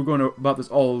respect, I think we're going about this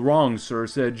all wrong, sir,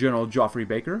 said General Geoffrey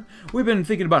Baker. We've been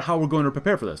thinking about how we're going to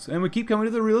prepare for this, and we keep coming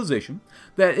to the realization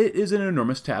that it is an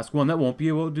enormous task, one that won't be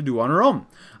able to do on our own.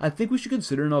 I think we should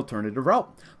consider an alternative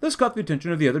route. This caught the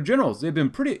attention of the other generals. They've been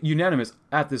pretty unanimous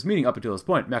at this meeting up until this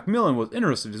point. Macmillan was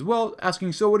interested as well,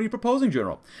 asking, "So what are you proposing,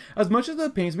 General?" "As much as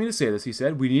it pains me to say this," he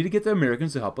said, "we need to get the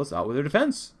Americans to help us out with their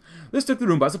defense." This took the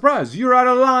room by surprise. "You're out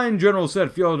of line, General,"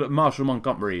 said Field Marshal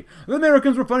Montgomery. "The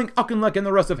Americans were funding Auchinleck and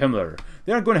the rest of Himmler.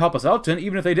 They aren't going to help us out, and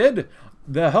even if they did,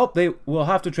 the help they will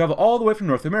have to travel all the way from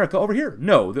North America over here.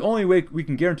 No, the only way we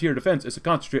can guarantee our defense is to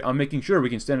concentrate on making sure we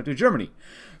can stand up to Germany.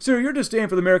 Sir, your disdain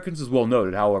for the Americans is well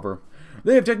noted, however.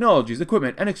 They have technologies,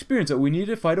 equipment, and experience that we need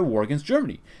to fight a war against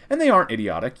Germany. And they aren't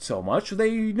idiotic so much.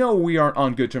 They know we aren't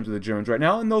on good terms with the Germans right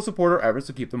now, and they'll support our efforts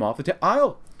to keep them off the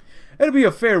aisle. It'll be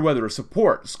a fair weather of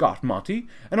support," scoffed Monty,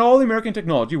 "and all the American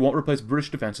technology won't replace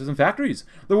British defenses and factories.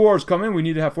 The war is coming, we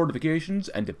need to have fortifications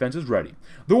and defenses ready."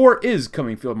 "The war is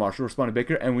coming, Field Marshal," responded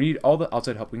Baker, "and we need all the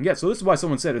outside help we can get." So this is why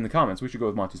someone said in the comments we should go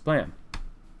with Monty's plan.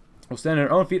 We'll stand on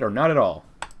our own feet or not at all.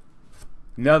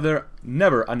 Never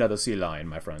another Sealion,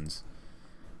 my friends.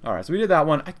 Alright, so we did that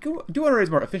one. I do want to raise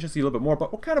more efficiency a little bit more,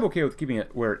 but we're kind of okay with keeping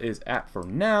it where it is at for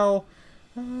now.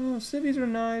 Cities are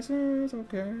nice. It's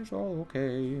okay. It's all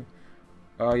okay.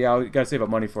 Yeah, we gotta save up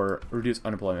money for reduced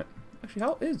unemployment. Actually,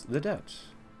 how is the debt?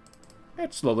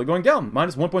 It's slowly going down.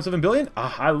 Minus 1.7 billion?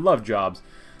 Ah, I love jobs.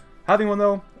 Having one,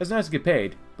 though, it's nice to get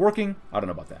paid. Working? I don't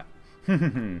know about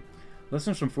that.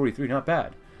 Lessons from 43, not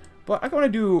bad. But I want to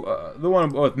do the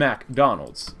one with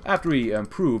McDonald's after we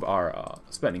improve our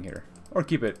spending here. Or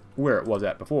keep it where it was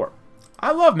at before.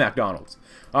 I love McDonald's.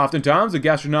 Oftentimes, the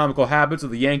gastronomical habits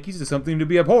of the Yankees is something to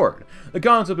be abhorred. The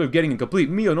concept of getting a complete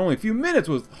meal in only a few minutes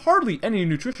with hardly any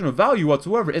nutritional value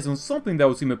whatsoever isn't something that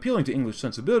would seem appealing to English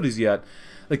sensibilities yet.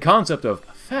 The concept of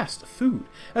fast food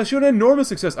has shown enormous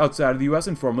success outside of the US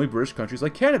and formerly British countries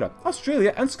like Canada,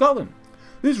 Australia, and Scotland.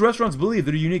 These restaurants believe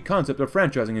that a unique concept of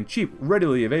franchising and cheap,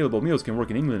 readily available meals can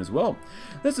work in England as well.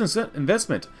 This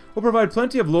investment will provide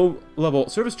plenty of low-level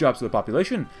service jobs to the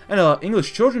population and allow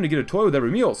English children to get a toy with every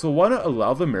meal, so why not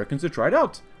allow the Americans to try it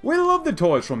out? We love the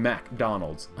toys from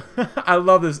McDonald's. I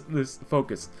love this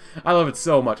focus. I love it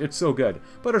so much. It's so good.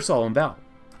 But our solemn vow.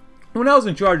 When I was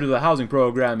in charge of the housing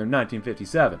program in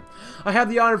 1957, I had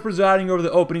the honor of presiding over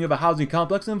the opening of a housing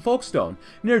complex in Folkestone,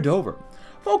 near Dover.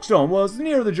 Folkestone was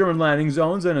near the German landing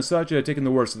zones and as such had taken the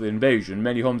worst of the invasion.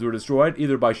 Many homes were destroyed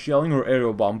either by shelling or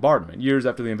aerial bombardment. Years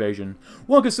after the invasion,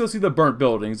 one could still see the burnt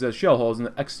buildings as shell holes and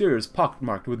the exteriors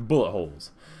pockmarked with bullet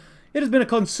holes. It has been a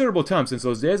considerable time since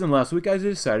those days, and last week I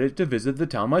decided to visit the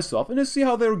town myself and to see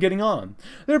how they were getting on.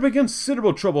 There had been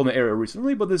considerable trouble in the area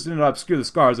recently, but this did not obscure the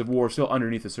scars of war still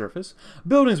underneath the surface.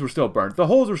 Buildings were still burnt, the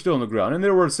holes were still in the ground, and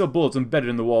there were still bullets embedded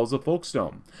in the walls of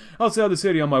Folkestone. Outside the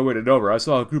city on my way to Dover, I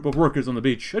saw a group of workers on the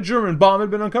beach. A German bomb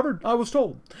had been uncovered, I was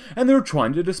told, and they were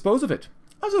trying to dispose of it.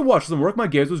 As I watched them work, my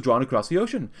gaze was drawn across the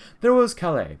ocean. There was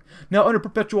Calais, now under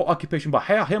perpetual occupation by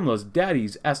Herr Himmler's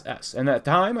daddy's SS, and at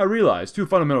that time I realized two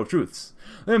fundamental truths.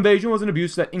 The invasion was an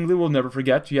abuse that England will never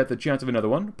forget, yet the chance of another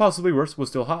one, possibly worse, was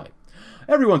still high.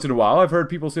 Every once in a while, I've heard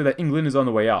people say that England is on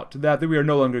the way out, that we are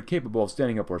no longer capable of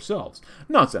standing up for ourselves.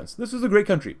 Nonsense. This is a great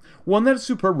country, one that has a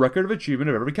superb record of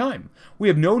achievement of every kind. We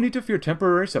have no need to fear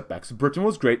temporary setbacks. Britain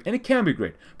was great, and it can be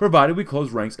great, provided we close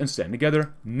ranks and stand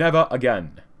together. Never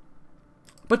again.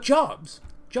 But jobs.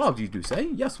 Jobs, you do say?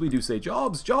 Yes, we do say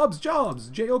jobs. Jobs, jobs.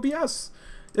 J-O-B-S.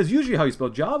 That's usually how you spell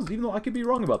jobs, even though I could be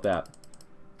wrong about that.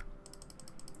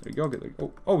 There you go. Get there.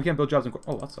 Oh, we can't build jobs in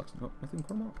Cornwall. Oh, that sucks. No, nothing in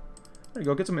Cornwall. There you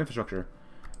go. Get some infrastructure.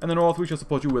 And then all three shall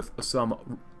support you with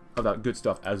some of that good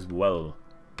stuff as well.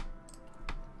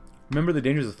 Remember the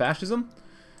dangers of fascism?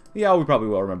 Yeah, we probably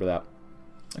will remember that.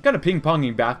 I'm kind of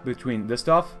ping-ponging back between this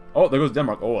stuff. Oh, there goes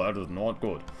Denmark. Oh, that is not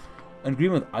good. An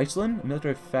agreement with Iceland? A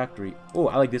military factory. Oh,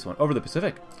 I like this one. Over the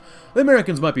Pacific. The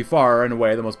Americans might be far and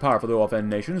away the most powerful of the OFN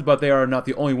nations, but they are not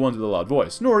the only ones with a loud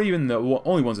voice, nor even the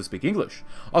only ones that speak English.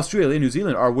 Australia and New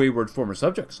Zealand, our wayward former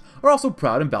subjects, are also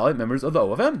proud and valiant members of the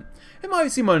OFM. It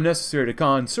might seem unnecessary to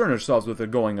concern ourselves with the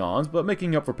going-ons, but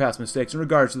making up for past mistakes in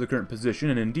regards to the current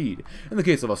position, and indeed, in the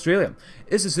case of Australia,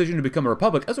 its decision to become a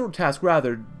republic is a task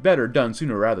rather better done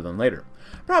sooner rather than later.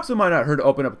 Perhaps it might not hurt to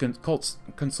open up a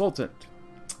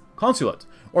consulate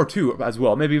or two as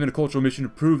well, maybe even a cultural mission to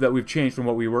prove that we've changed from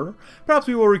what we were. Perhaps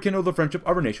we will rekindle the friendship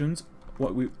of our nations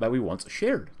that we once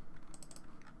shared.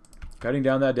 Cutting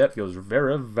down that debt feels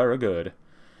very, very good.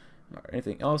 All right,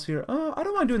 anything else here? I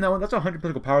don't mind doing that one. That's 100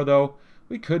 political power, though.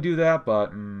 We could do that,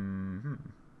 but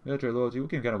military loyalty, we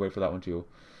can kind of wait for that one, too.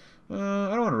 I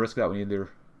don't want to risk that one either.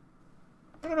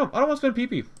 I don't know. I don't want to spend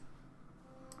PP.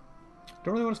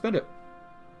 Don't really want to spend it.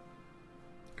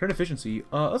 Current efficiency.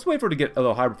 Let's wait for it to get a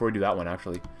little higher before we do that one,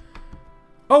 actually.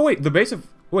 Oh, wait. The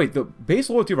base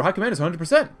loyalty of our high command is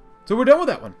 100%. So we're done with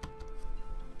that one.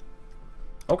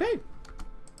 Okay.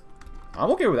 I'm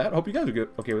okay with that. I hope you guys are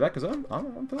okay with that, because I'm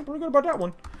feeling pretty good about that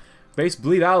one. Base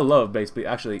bleed. I love base bleed.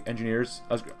 Actually, engineers.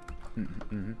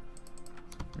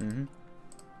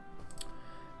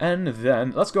 And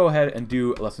then, let's go ahead and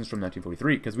do lessons from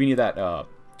 1943, because we need that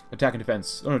attack and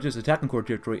defense, no, just attack and core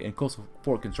territory and coastal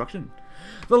fort construction.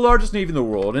 The largest navy in the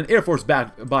world, an air force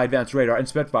backed by advanced radar and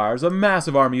Spitfires, a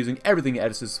massive army using everything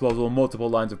at its disposal, multiple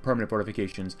lines of permanent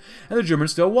fortifications, and the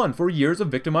Germans still won. For years, a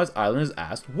victimized island is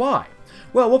asked why.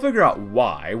 Well, we'll figure out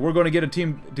why. We're going to get a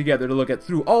team together to look at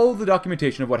through all the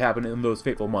documentation of what happened in those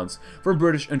fateful months from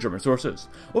British and German sources.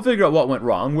 We'll figure out what went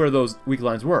wrong, where those weak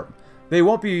lines were. They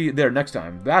won't be there next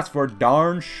time, that's for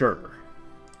darn sure.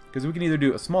 Because we can either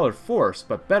do a smaller force,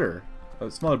 but better, a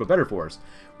smaller but better force,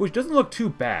 which doesn't look too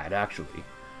bad, actually.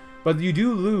 But you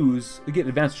do lose, you get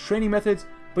advanced training methods,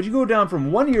 but you go down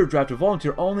from 1 year draft to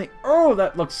volunteer only. Oh,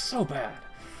 that looks so bad.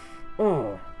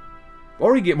 Oh.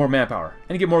 Or you get more manpower,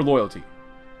 and you get more loyalty.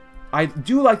 I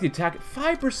do like the attack.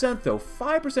 5% though,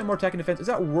 5% more attack and defense. Is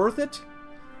that worth it?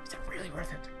 Is that really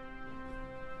worth it?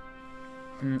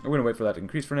 We're going to wait for that to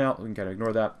increase for now. We can kind of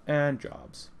ignore that. And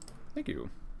jobs. Thank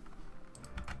you.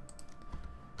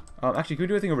 Actually, can we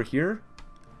do anything over here?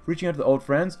 Reaching out to the old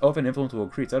friends? Oh, if an influence will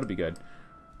increase, that would be good.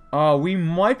 We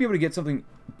might be able to get something,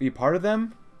 be a part of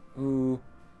them. Ooh.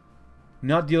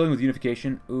 Not dealing with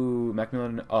unification. Ooh,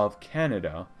 Macmillan of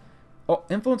Canada. Oh,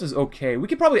 influence is okay. We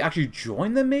could probably actually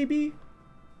join them, maybe?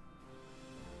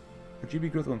 Or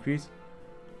GB growth will increase?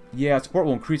 Yeah, support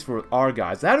will increase for our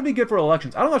guys. That would be good for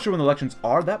elections. I'm not sure when the elections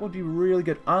are. That would be really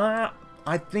good. I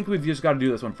think we've just got to do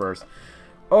this one first.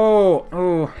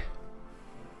 Oh.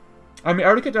 I mean, I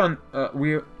already cut down,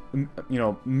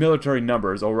 military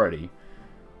numbers already.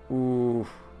 Ooh.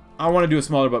 I want to do a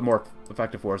smaller but more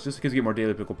effective force, just because you get more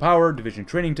daily political power, division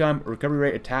training time, recovery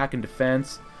rate, attack and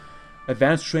defense,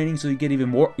 advanced training, so you get even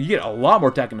more, you get a lot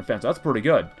more attack and defense. That's pretty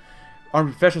good.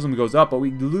 Army professionalism goes up, but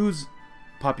we lose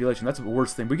population. That's the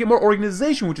worst thing. We get more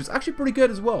organization, which is actually pretty good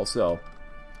as well, so.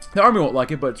 The army won't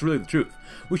like it, but it's really the truth.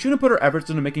 We shouldn't put our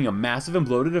efforts into making a massive and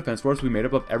bloated defense force we made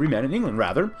up of every man in England.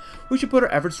 Rather, we should put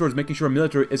our efforts towards making sure our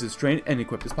military is as trained and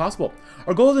equipped as possible.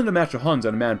 Our goal isn't to match the Huns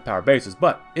on a manpower basis,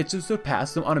 but it's to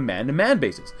surpass them on a man-to-man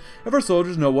basis. If our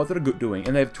soldiers know what they're doing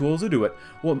and they have tools to do it,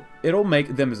 well, it'll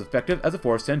make them as effective as a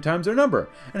force 10 times their number.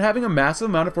 And having a massive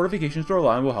amount of fortifications to our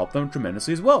line will help them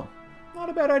tremendously as well. Not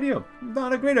a bad idea.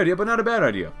 Not a great idea, but not a bad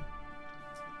idea.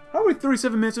 How are we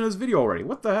 37 minutes into this video already?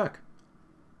 What the heck?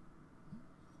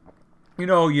 You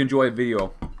know you enjoy a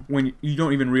video when you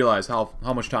don't even realize how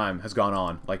much time has gone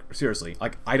on. Like, seriously.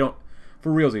 Like, I don't...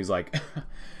 For realsies, like...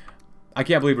 I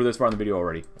can't believe we're this far in the video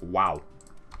already. Wow.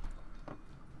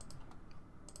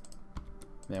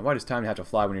 Man, why does time have to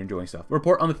fly when you're enjoying stuff?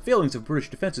 Report on the failings of British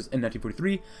defenses in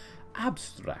 1943.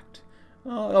 Abstract.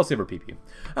 I'll save our PP.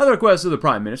 At the request of the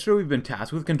Prime Minister, we've been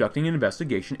tasked with conducting an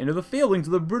investigation into the failings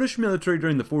of the British military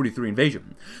during the 43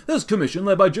 invasion. This commission,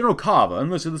 led by General Carver,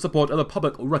 enlisted the support of the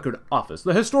Public Record Office,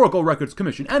 the Historical Records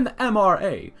Commission, and the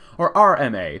MRA, or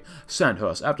RMA,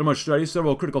 Sandhurst. After much study,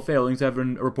 several critical failings have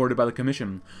been reported by the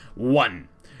Commission. 1.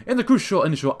 In the crucial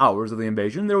initial hours of the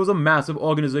invasion, there was a massive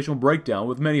organizational breakdown,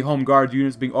 with many Home Guard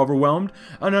units being overwhelmed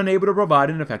and unable to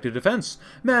provide an effective defense.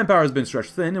 Manpower has been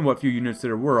stretched thin, and what few units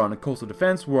there were on a coastal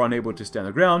defense were unable to stand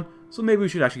their ground, so maybe we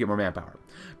should actually get more manpower.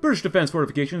 British defense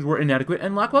fortifications were inadequate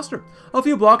and lackluster. A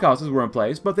few blockhouses were in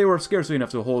place, but they were scarcely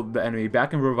enough to hold the enemy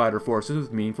back and provide our forces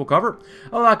with meaningful cover.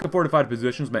 A lack of fortified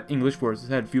positions meant English forces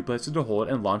had few places to hold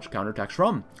and launch counterattacks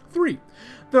from. 3.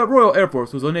 The Royal Air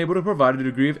Force was unable to provide a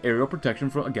degree of aerial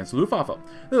protection against the Luftwaffe.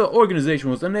 The organization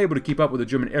was unable to keep up with the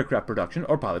German aircraft production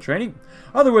or pilot training.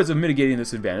 Other ways of mitigating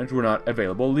this advantage were not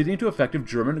available, leading to effective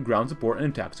German ground support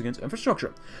and attacks against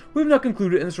infrastructure. We have not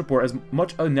concluded in this report as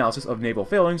much analysis of naval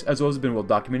failings as those have been well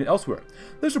documented elsewhere.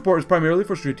 This report is primarily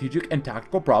for strategic and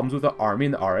tactical problems with the Army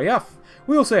and the RAF.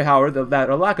 We will say, however, that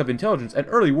a lack of intelligence and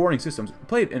early warning systems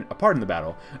played a part in the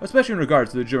battle, especially in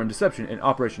regards to the German deception in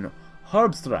Operation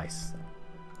Herbstreich.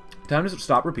 Time to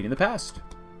stop repeating the past.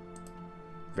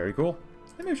 Very cool.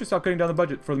 Maybe we should stop cutting down the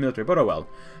budget for the military, but oh well.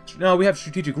 Now we have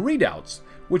strategic readouts,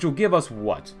 which will give us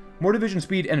what? More division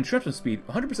speed and entrenchment speed.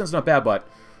 100% is not bad, but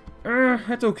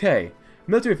that's okay.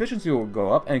 Military efficiency will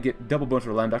go up and get double bonus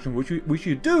for land action, which we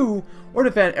should do, or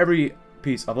defend every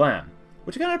piece of land.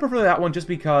 Which I kind of prefer that one just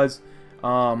because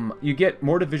you get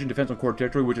more division defense on core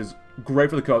territory, which is great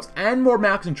for the coast, and more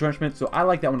max entrenchment, so I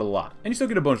like that one a lot. And you still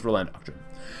get a bonus for land doctrine.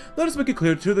 Let us make it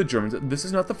clear to the Germans that this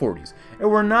is not the 40s, and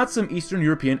we're not some Eastern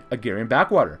European Hungarian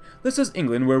backwater. This is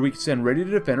England, where we stand ready to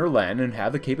defend our land and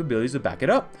have the capabilities to back it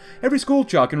up. Every school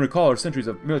child can recall our centuries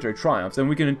of military triumphs, and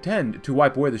we can intend to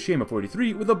wipe away the shame of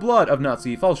 43 with the blood of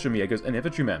Nazi Fallschirmjägers and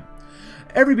infantrymen.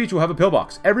 Every beach will have a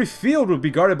pillbox. Every field will be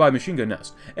guarded by a machine gun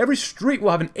nest. Every street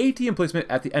will have an AT emplacement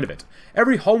at the end of it.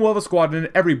 Every home will have a squadron,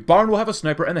 and every barn will have a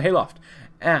sniper in the hayloft.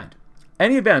 And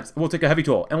Any advance will take a heavy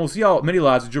toll, and we'll see how many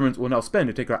lives the Germans will now spend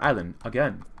to take our island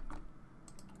again.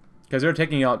 Because they're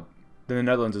taking out the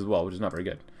Netherlands as well, which is not very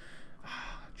good.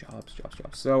 Jobs.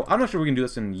 So, I'm not sure we can do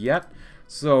this in yet.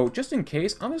 So, just in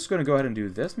case, I'm just going to go ahead and do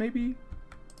this, maybe.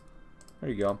 There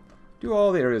you go. Do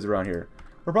all the areas around here.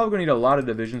 We're probably going to need a lot of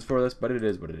divisions for this, but it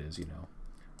is what it is, you know.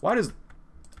 Why does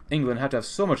England have to have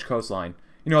so much coastline?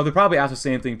 You know, they probably asked the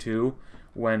same thing, too,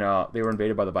 when they were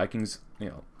invaded by the Vikings, you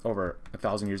know, over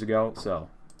 1,000 years ago, so.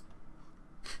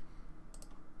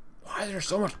 Why is there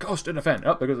so much coast to defend?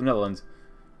 Oh, there goes the Netherlands.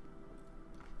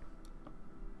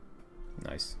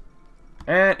 Nice.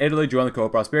 And Italy joined the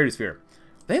co-prosperity sphere.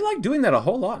 They like doing that a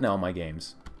whole lot now in my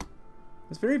games.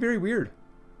 It's very, very weird.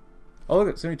 Oh, look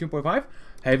at 72.5.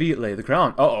 Heavy lay the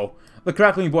crown. Uh-oh. The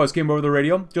crackling voice came over the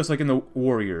radio, just like in the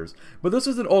war years. But this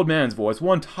is an old man's voice,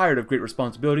 one tired of great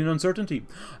responsibility and uncertainty.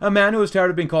 A man who is tired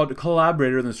of being called a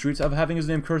collaborator in the streets, of having his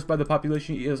name cursed by the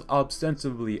population he is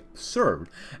ostensibly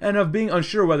served, and of being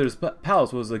unsure whether his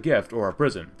palace was a gift or a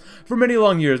prison. For many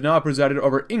long years now I presided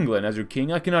over England as your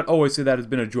king. I cannot always say that has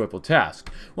been a joyful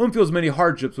task. One feels many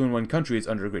hardships when one country is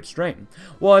under great strain.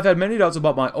 While I've had many doubts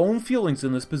about my own feelings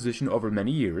in this position over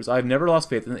many years, I have never lost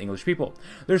faith in the English people.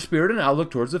 Their spirit and outlook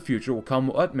towards the future will come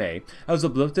what may, has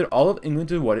uplifted all of England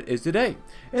to what it is today.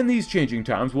 In these changing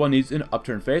times, one needs an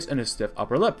upturned face and a stiff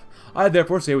upper lip. I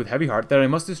therefore say with heavy heart that I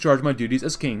must discharge my duties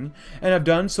as king, and have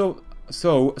done so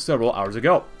several hours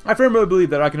ago. I firmly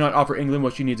believe that I cannot offer England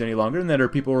what she needs any longer, and that her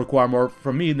people require more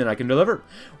from me than I can deliver.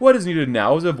 What is needed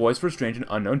now is a voice for strange and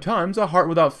unknown times, a heart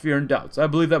without fear and doubts. I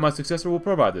believe that my successor will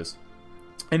provide this,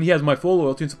 and he has my full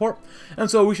loyalty and support, and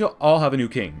so we shall all have a new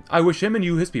king. I wish him and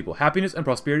you, his people, happiness and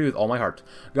prosperity with all my heart.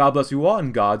 God bless you all,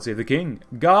 and God save the king.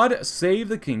 God save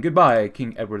the king. Goodbye,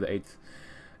 King Edward VIII.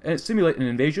 And simulate an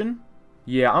invasion?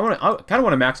 Yeah, I kind of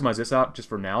want to maximize this out just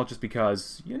for now, just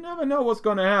because you never know what's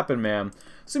going to happen, man.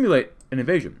 Simulate an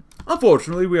invasion.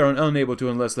 Unfortunately, we are unable to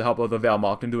enlist the help of the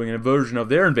Wehrmacht in doing an inversion of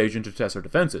their invasion to test our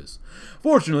defenses.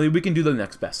 Fortunately, we can do the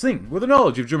next best thing. With a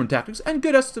knowledge of German tactics and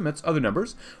good estimates of their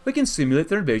numbers, we can simulate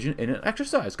their invasion in an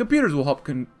exercise. Computers will help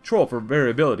control for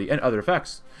variability and other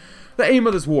effects. The aim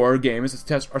of this war game is to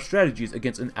test our strategies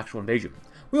against an actual invasion.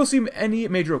 We will see any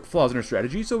major flaws in our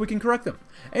strategy so we can correct them.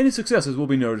 Any successes will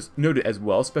be noted as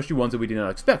well, especially ones that we did not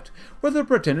expect. Whether the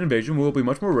pretended invasion will be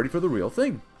much more ready for the real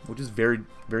thing, which is very,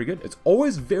 very good. It's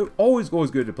always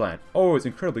good to plan. Always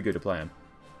incredibly good to plan.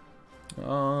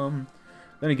 Then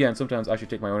again, sometimes I should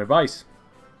take my own advice.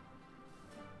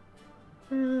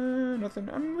 Nothing.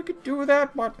 I mean, we could do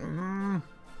that, but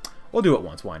we'll do it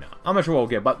once. Why not? I'm not sure what we'll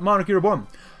get, but monarchy reborn.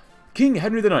 King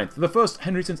Henry IX, the first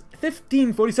Henry since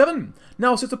 1547,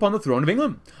 now sits upon the throne of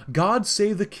England. God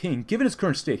save the king. Given his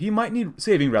current state, he might need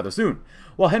saving rather soon.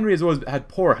 While Henry has always had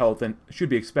poor health and should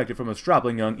be expected from a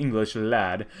strapping young English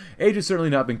lad, age has certainly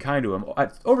not been kind to him.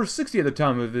 At over 60 at the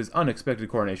time of his unexpected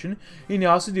coronation, he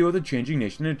now has to deal with a changing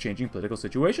nation and a changing political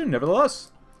situation.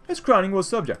 Nevertheless, his crowning was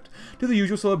subject to the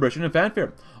usual celebration and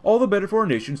fanfare, all the better for a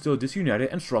nation still disunited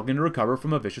and struggling to recover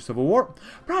from a vicious civil war.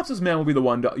 Perhaps this man will be the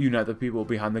one to unite the people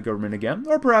behind the government again,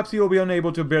 or perhaps he will be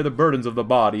unable to bear the burdens of the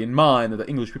body and mind that the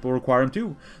English people require him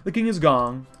to. The king is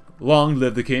gone. Long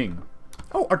live the king.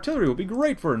 Oh, artillery will be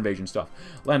great for invasion stuff.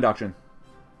 Land auction.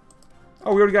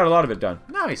 Oh, we already got a lot of it done.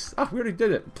 Nice. Oh, we already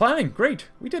did it. Planning. Great.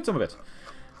 We did some of it.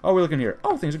 Oh, we're looking here.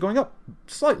 Oh, things are going up.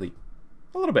 Slightly.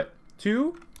 A little bit.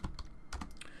 2.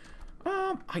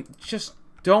 I just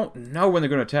don't know when they're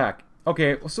going to attack.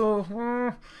 Okay, so,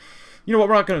 you know what,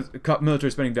 we're not going to cut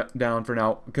military spending down for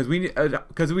now, because we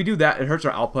do that, it hurts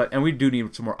our output, and we do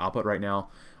need some more output right now.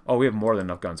 Oh, we have more than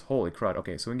enough guns. Holy crud.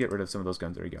 Okay, so we can get rid of some of those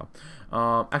guns. There you go.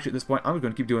 Actually, at this point, I'm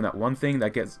going to keep doing that one thing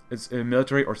that gets it's a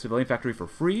military or civilian factory for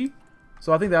free.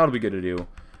 So I think that'll be good to do.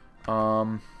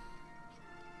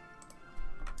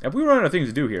 If we run out of things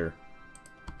to do here,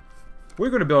 we're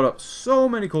going to build up so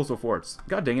many coastal forts.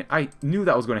 God dang it. I knew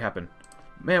that was going to happen.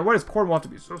 Man, why does Cornwall have to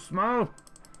be so small?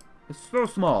 It's so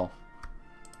small.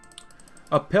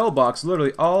 A pillbox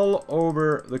literally all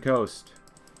over the coast.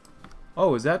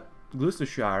 Oh, is that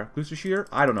Gloucestershire? Gloucestershire?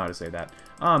 I don't know how to say that.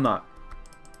 I'm not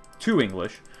too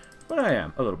English, but I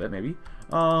am. A little bit, maybe.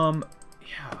 Yeah,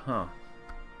 huh.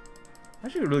 I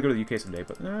should really go to the UK someday,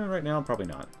 but right now, probably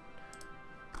not.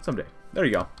 Someday. There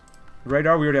you go.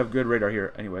 Radar, we already have good radar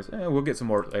here. Anyways, we'll get some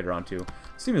more later on, too.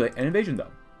 Simulate an invasion,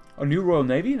 though. A new Royal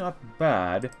Navy? Not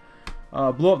bad.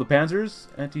 Blow up the Panzers.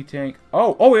 Anti-tank.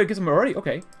 Oh, we get some already?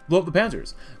 Okay. Blow up the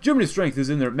Panzers. Germany's strength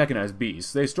is in their mechanized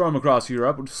beasts. They storm across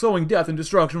Europe, sowing death and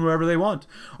destruction wherever they want.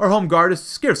 Our home guard is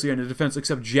scarcely any defense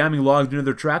except jamming logs into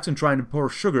their tracks and trying to pour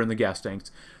sugar in the gas tanks.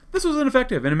 This was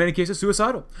ineffective, and in many cases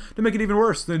suicidal. To make it even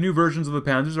worse, the new versions of the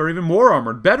Panzers are even more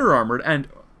armored, better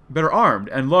armed,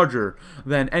 and larger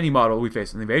than any model we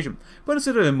faced in the invasion. But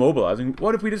instead of immobilizing,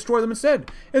 what if we destroy them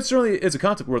instead? It certainly is a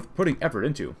concept worth putting effort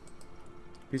into.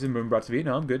 Peace and brought to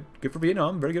Vietnam. Good for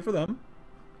Vietnam. Very good for them.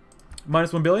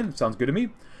 -1 billion. Sounds good to me.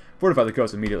 Fortify the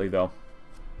coast immediately, though.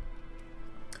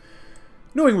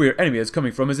 Knowing where your enemy is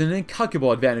coming from is an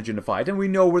incalculable advantage in a fight, and we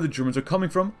know where the Germans are coming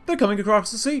from. They're coming across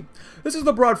the sea. This is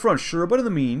the broad front, sure, but in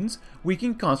the means, we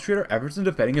can concentrate our efforts in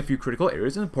defending a few critical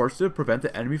areas and ports to prevent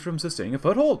the enemy from sustaining a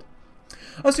foothold.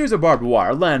 A series of barbed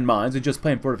wire, landmines, and just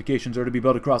plain fortifications are to be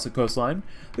built across the coastline.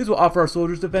 These will offer our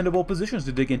soldiers defendable positions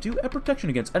to dig into and protection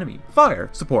against enemy fire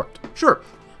support. Sure.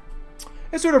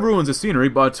 It sort of ruins the scenery,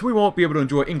 but we won't be able to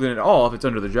enjoy England at all if it's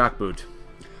under the jackboot.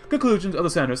 Conclusions of the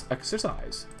Sandhurst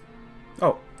exercise.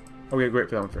 Oh, okay, great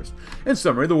for that one first. In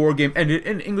summary, the war game ended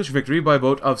in English victory by a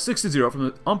vote of 6-0 from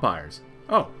the umpires.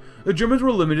 Oh, the Germans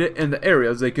were limited in the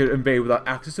areas they could invade without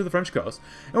access to the French coast,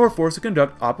 and were forced to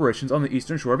conduct operations on the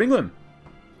eastern shore of England.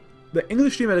 The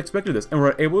English team had expected this, and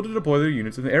were able to deploy their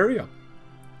units in the area.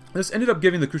 This ended up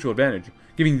giving them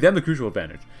the crucial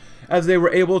advantage, as they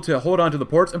were able to hold on to the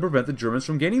ports and prevent the Germans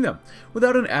from gaining them.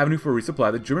 Without an avenue for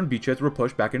resupply, the German beachheads were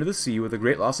pushed back into the sea with a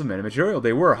great loss of men and material.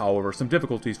 There were, however, some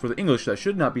difficulties for the English that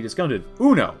should not be discounted.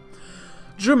 Uno.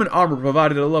 German armor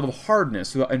provided a level of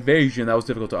hardness to the invasion that was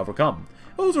difficult to overcome.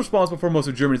 It was responsible for most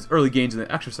of Germany's early gains in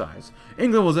the exercise.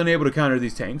 England was unable to counter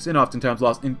these tanks, and oftentimes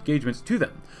lost engagements to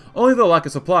them. Only the lack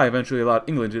of supply eventually allowed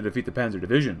England to defeat the Panzer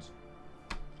divisions.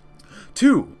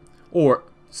 2. Or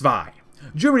Zwei.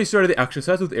 Germany started the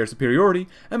exercise with air superiority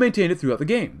and maintained it throughout the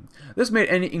game. This made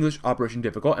any English operation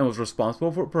difficult and was responsible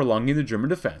for prolonging the German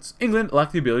defense. England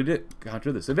lacked the ability to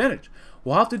counter this advantage.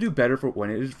 We'll have to do better for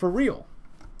when it is for real.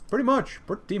 Pretty much.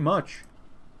 There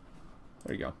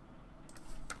you go.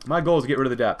 My goal is to get rid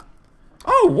of the debt.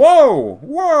 Oh, whoa!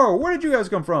 Whoa! Where did you guys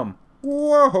come from?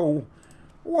 Whoa!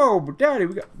 Whoa, Daddy,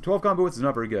 we got 12 combat wits is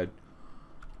not very good.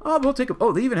 Oh, we'll take them.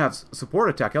 Oh, they even have support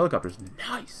attack helicopters.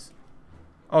 Nice!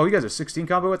 Oh, you guys are 16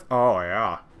 combat width? Oh,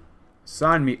 yeah.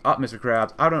 Sign me up, Mr.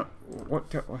 Krabs. I don't...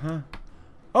 What? Huh?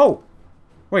 Oh!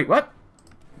 Wait, what?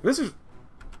 This is...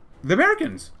 The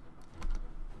Americans!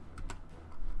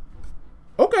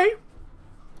 Okay.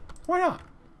 Why not?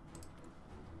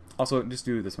 Also, just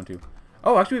do this one, too.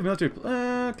 Oh, actually, we have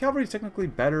military... cavalry is technically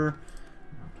better.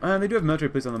 They do have military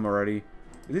police on them already.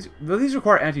 These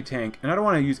require anti-tank, and I don't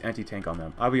want to use anti-tank on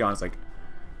them. I'll be honest, like...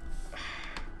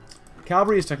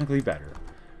 Cavalry is technically better,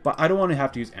 but I don't want to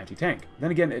have to use anti-tank.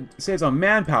 Then again, it saves on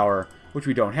manpower, which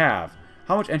we don't have.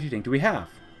 How much anti-tank do we have?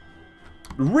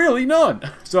 Really, none!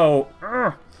 So,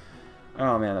 oh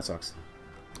man, that sucks.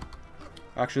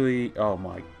 Actually, oh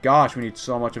my gosh, we need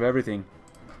so much of everything.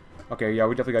 Okay, yeah,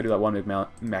 we definitely gotta do that one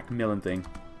Macmillan thing.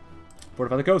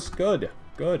 Fortify the coast, good,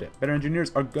 good. Better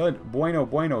engineers are good. Bueno,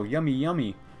 bueno, yummy,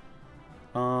 yummy.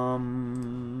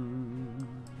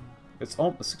 It's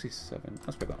almost 67.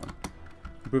 Let's pick that one.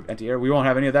 Improved anti-air. We won't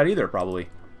have any of that either, probably,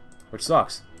 which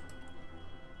sucks.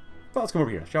 But let's come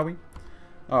over here, shall we?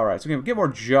 All right, so we can get more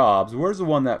jobs. Where's the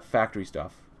one that factory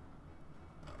stuff?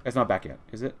 It's not back yet,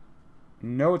 is it?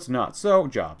 No, it's not. So,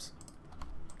 jobs.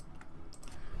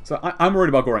 So, I'm worried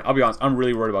about Goring. I'll be honest, I'm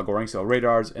really worried about Goring. So,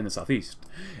 radars in the southeast.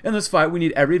 In this fight, we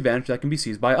need every advantage that can be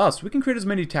seized by us. We can create as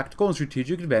many tactical and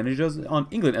strategic advantages on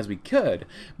England as we could,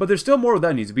 but there's still more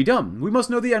that needs to be done. We must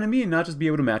know the enemy and not just be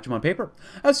able to match him on paper.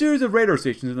 A series of radar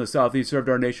stations in the southeast served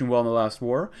our nation well in the last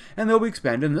war, and they'll be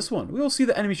expanded in this one. We will see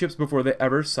the enemy ships before they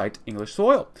ever sight English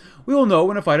soil. We will know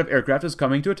when a fight of aircraft is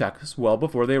coming to attack us well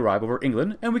before they arrive over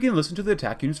England, and we can listen to the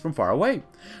attack units from far away.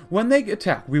 When they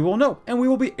attack, we will know, and we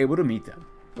will be able to meet them.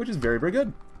 Which is very, very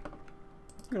good.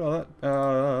 Look at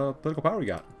all that political power we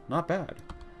got. Not bad.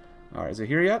 Alright, is it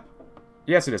here yet?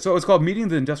 Yes, it is. So it's called Meeting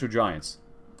the Industrial Giants.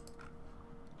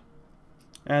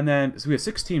 And then, so we have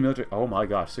 16 military... Oh my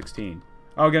gosh, 16.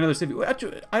 Oh, we got another civvy.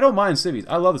 Actually, I don't mind civvies.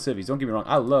 I love the civvies. Don't get me wrong.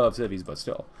 I love civvies, but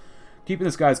still. Keeping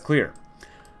the skies clear.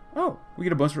 Oh, we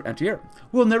get a bonus for anti-air.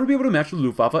 We'll never be able to match the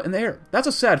Luftwaffe in the air. That's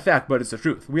a sad fact, but it's the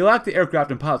truth. We lack the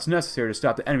aircraft and pilots necessary to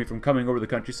stop the enemy from coming over the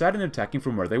countryside and attacking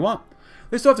from where they want.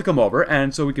 They still have to come over,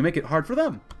 and so we can make it hard for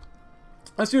them.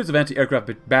 A series of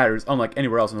anti-aircraft batteries, unlike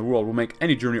anywhere else in the world, will make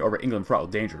any journey over England fraught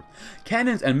with danger.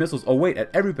 Cannons and missiles await at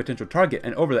every potential target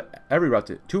and over every route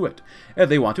to it. If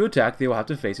they want to attack, they will have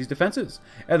to face these defenses.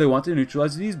 If they want to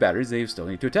neutralize these batteries, they still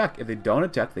need to attack. If they don't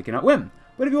attack, they cannot win.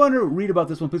 But if you want to read about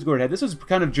this one, please go ahead. This is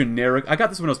kind of generic. I got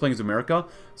this when I was playing as America.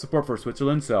 Support for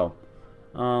Switzerland, so...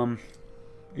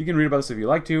 you can read about this if you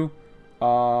like to.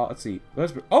 Let's see.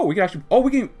 Oh, we can actually... Oh,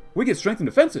 we get strength and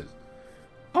defenses.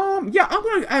 Yeah, I'm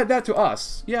gonna add that to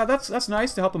us. Yeah, that's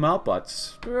nice to help them out, but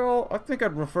still, I think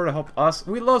I'd prefer to help us.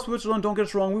 We love Switzerland, don't get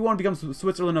us wrong. We want to become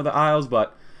Switzerland of the Isles,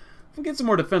 but if we get some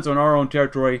more defense on our own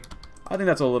territory, I think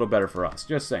that's a little better for us.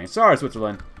 Just saying. Sorry,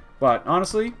 Switzerland. But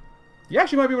honestly, yeah,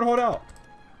 she might be able to hold out.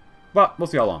 But we'll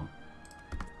see how long.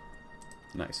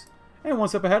 Nice. And one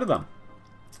step ahead of them.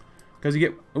 Because you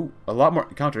get a lot more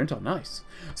counter intel. Nice.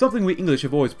 Something we English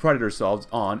have always prided ourselves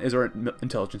on is our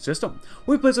intelligence system.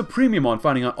 We place a premium on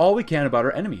finding out all we can about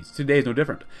our enemies. Today is no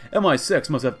different. MI6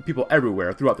 must have people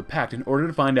everywhere throughout the Pact in order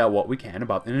to find out what we can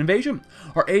about an invasion.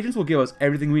 Our agents will give us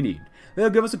everything we need.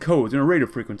 They'll give us the codes and radio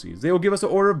frequencies. They will give us the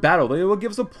order of battle. They will give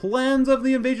us the plans of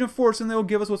the invasion force, and they will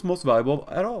give us what's most valuable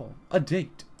at all. A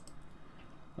date.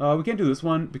 We can't do this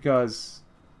one because...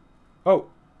 Oh,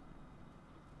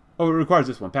 it requires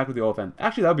this one. Pact with the OFN.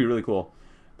 Actually, that would be really cool.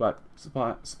 But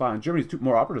spy on Germany's 2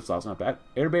 more operative styles, not bad.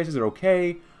 Air bases are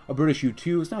okay. A British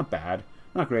U-2 is not bad.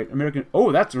 Not great. American...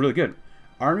 Oh, that's really good.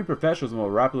 Army professionalism will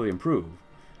rapidly improve.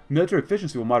 Military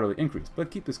efficiency will moderately increase.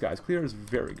 But keep the skies clear is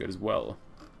very good as well.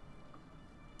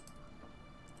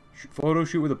 Photo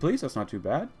shoot with the police? That's not too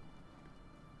bad.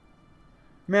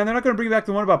 Man, they're not going to bring back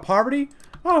the one about poverty?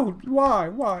 Oh, why?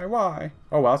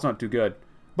 Oh, well, that's not too good.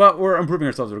 But we're improving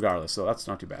ourselves regardless, so that's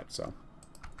not too bad, so.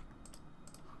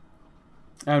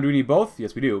 And do we need both?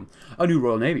 Yes, we do. A new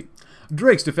Royal Navy.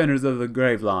 Drake's Defenders of the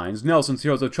Grave Lines, Nelson's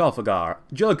Heroes of Trafalgar,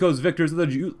 Jellicoe's Victors of the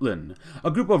Jutland,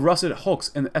 a group of rusted hulks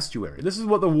in the estuary. This is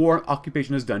what the war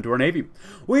occupation has done to our Navy.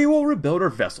 We will rebuild our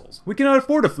vessels. We cannot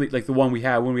afford a fleet like the one we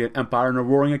had when we had empire and a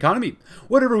roaring economy.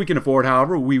 Whatever we can afford,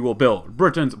 however, we will build.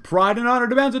 Britain's pride and honor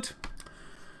demands it.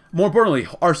 More importantly,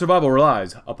 our survival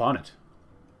relies upon it.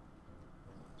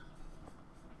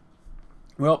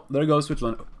 Well, there goes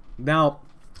Switzerland. Now,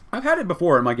 I've had it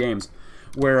before in my games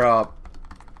where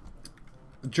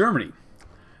Germany,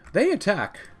 they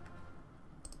attack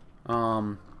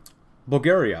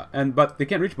Bulgaria, but they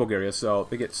can't reach Bulgaria, so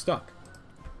they get stuck.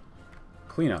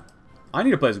 Clean up. I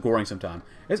need to play as Goring sometime.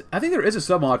 I think there is a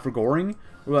sub-mod for Goring,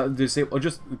 or just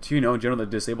TNO in general that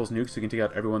disables nukes so you can take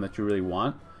out everyone that you really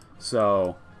want.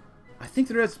 So, I think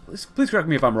there is. Please correct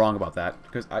me if I'm wrong about that,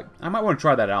 because I might want to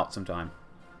try that out sometime.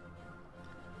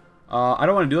 I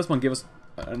don't want to do this one. Give us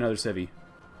another civvy.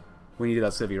 We need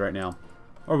that civvy right now.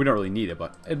 Or we don't really need it,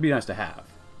 but it'd be nice to have.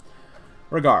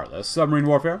 Regardless, submarine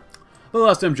warfare. The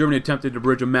last time Germany attempted to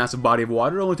bridge a massive body of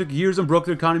water, it only took years and broke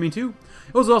their economy too.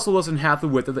 It was also less than half the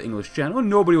width of the English Channel, and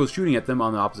nobody was shooting at them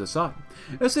on the opposite side.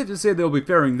 It's safe to say they'll be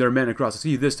ferrying their men across the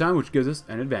sea this time, which gives us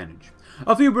an advantage.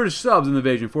 A few British subs in the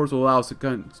invasion force will allow us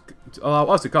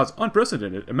to cause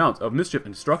unprecedented amounts of mischief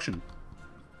and destruction.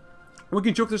 We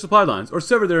can choke their supply lines, or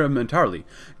sever them entirely,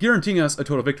 guaranteeing us a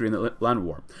total victory in the land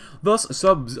war. Thus,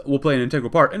 subs will play an integral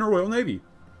part in a Royal Navy.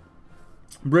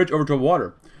 Bridge over troubled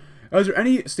water. Is there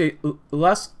any state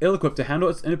less ill-equipped to handle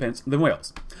its independence than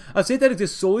Wales? A state that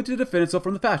exists solely to defend itself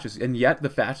from the fascists, and yet the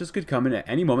fascists could come in at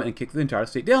any moment and kick the entire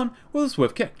state down with a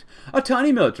swift kick. A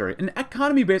tiny military, an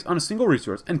economy based on a single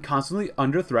resource, and constantly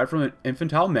under threat from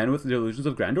infantile men with delusions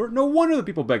of grandeur. No wonder the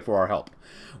people beg for our help.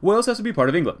 Wales has to be part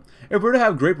of England. If we're to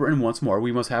have Great Britain once more,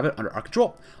 we must have it under our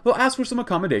control. They'll ask for some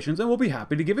accommodations, and we'll be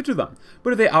happy to give it to them.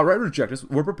 But if they outright reject us,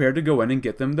 we're prepared to go in and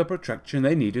get them the protection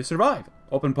they need to survive.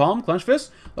 Open palm, clench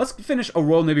fist. Let's finish a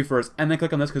Royal Navy first, and then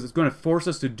click on this, because it's going to force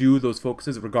us to do those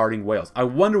focuses regarding Wales. I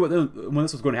wonder when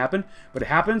this was going to happen, but it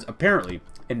happens, apparently,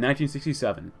 in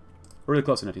 1967. Really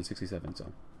close to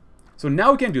 1967, so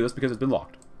now we can't do this because it's been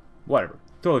locked. Whatever.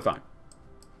 Totally fine.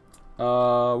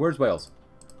 Where's Wales?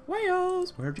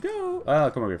 Wales! Where'd you go?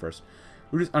 Come over here first.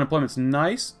 Reduce unemployment's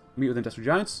nice. Meet with industrial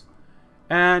giants.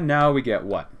 And now we get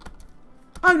what?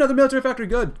 Another military factory.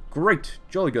 Good. Great.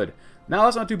 Jolly good. Now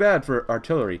that's not too bad for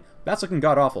artillery. That's looking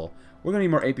god-awful. We're going to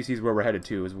need more APCs where we're headed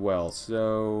to as well.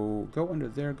 So, go under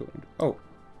there. Go under... Oh.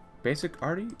 Basic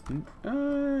arty? It's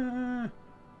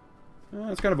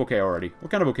kind of okay already. We're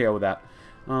kind of okay with that.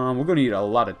 We're going to need a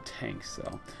lot of tanks,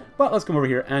 though. But let's come over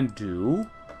here and do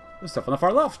the stuff on the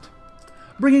far left.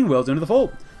 Bringing Wales into the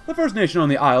fold. The first nation on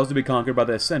the Isles to be conquered by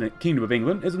the Senate Kingdom of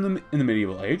England is in the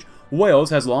medieval age.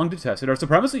 Wales has long detested our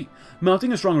supremacy,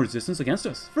 mounting a strong resistance against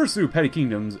us, first through petty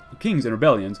kings and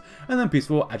rebellions, and then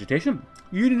peaceful agitation.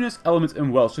 Unionist elements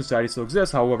in Welsh society still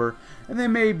exist, however, and they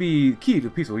may be key to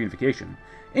peaceful unification.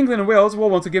 England and Wales will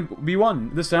once again be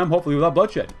one, this time hopefully without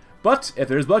bloodshed. But if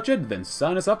there's bloodshed, then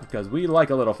sign us up, because we like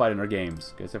a little fight in our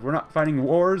games. Because if we're not fighting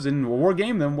wars in a war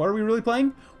game, then what are we really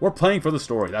playing? We're playing for the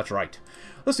story, that's right.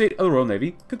 The state of the Royal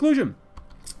Navy. Conclusion.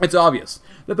 It's obvious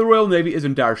that the Royal Navy is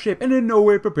in dire shape and in no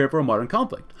way prepared for a modern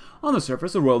conflict. On the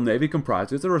surface, the Royal Navy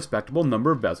comprises a respectable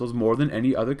number of vessels, more than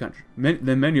any other country,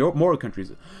 than many more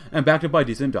countries, and backed up by a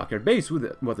decent dockyard base.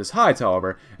 What this hides,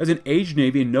 however, is an aged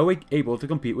navy in no way able to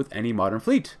compete with any modern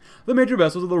fleet. The major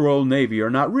vessels of the Royal Navy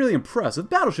are not really impressive.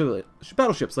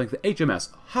 Battleships like the HMS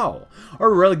Howe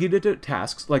are relegated to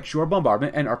tasks like shore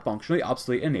bombardment and are functionally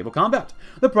obsolete in naval combat.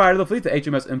 The pride of the fleet, the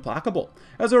HMS Implacable,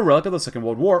 as a relic of the Second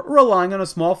World War, relying on a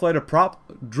small flight of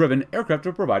prop-driven aircraft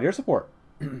to provide air support.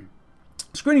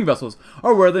 Screening vessels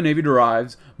are where the Navy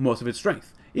derives most of its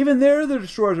strength. Even there, the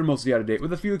destroyers are mostly out of date,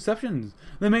 with a few exceptions.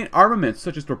 The main armaments,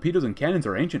 such as torpedoes and cannons,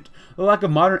 are ancient. The lack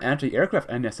of modern anti-aircraft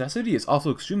and necessity is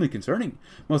also extremely concerning.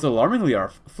 Most alarmingly,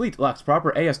 our fleet lacks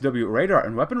proper ASW radar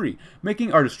and weaponry,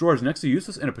 making our destroyers next to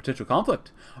useless in a potential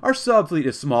conflict. Our sub-fleet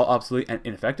is small, obsolete, and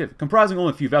ineffective, comprising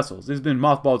only a few vessels. It has been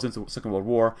mothballed since the Second World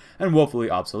War, and woefully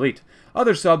obsolete.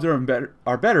 Other subs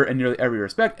are better in nearly every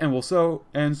respect, and so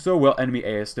will enemy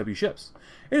ASW ships.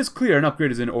 It is clear an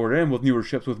upgrade is in order, and with newer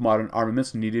ships with modern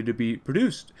armaments needed to be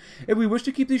produced. If we wish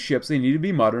to keep these ships, they need to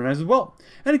be modernized as well,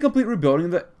 and a complete rebuilding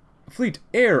of the fleet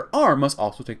air arm must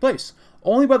also take place.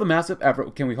 Only by the massive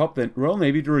effort can we hope the Royal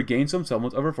Navy to regain some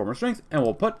semblance of her former strength, and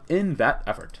we'll put in that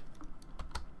effort.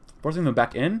 Forcing them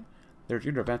back in. There's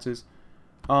your advances.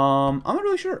 I'm not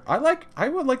really sure. I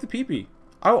would like the PP.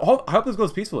 I hope this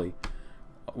goes peacefully.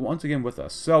 Once again with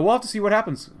us. So we'll have to see what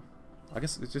happens. I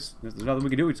guess it's just, there's nothing we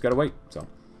can do. We just gotta wait. So.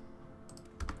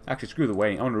 Actually, screw the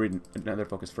waiting. I want to read another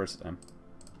focus first.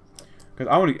 Because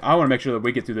I want to make sure that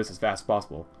we get through this as fast as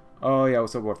possible. Oh yeah,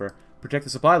 what's up, warfare? Protect the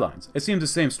supply lines. It seems the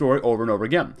same story over and over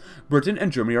again. Britain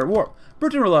and Germany are at war.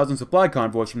 Britain relies on supply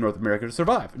convoys from North America to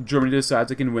survive. Germany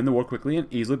decides it can win the war quickly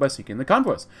and easily by sinking the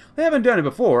convoys. They haven't done it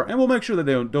before, and we'll make sure that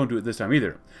they don't do it this time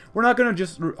either. We're not going to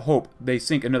just hope they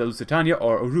sink another Lusitania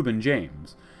or a Reuben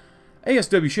James.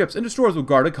 ASW ships and destroyers will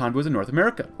guard the convoys in North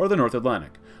America, or the North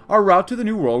Atlantic. Our route to the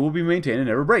New World will be maintained and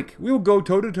never break. We will go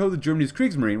toe-to-toe with Germany's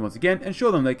Kriegsmarine once again and show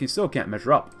them they still can't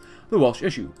measure up. The Welsh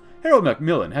issue. Harold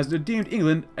Macmillan has deemed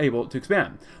England able to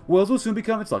expand. Wales will soon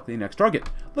become its likely next target.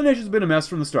 The nation's been a mess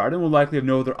from the start and will likely have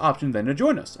no other option than to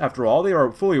join us. After all, they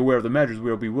are fully aware of the measures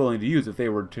we will be willing to use if they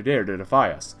were to dare to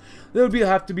defy us. They would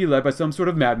have to be led by some sort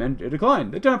of madman to decline.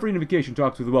 The time for unification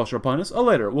talks with the Welsh are upon us. A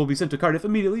letter will be sent to Cardiff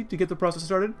immediately to get the process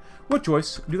started. What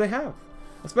choice do they have?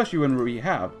 Especially when we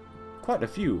have quite a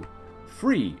few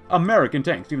free American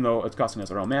tanks, even though it's costing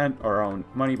us our own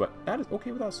money, but that is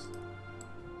okay with us.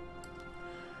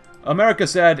 America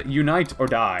said, unite or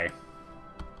die.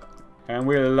 And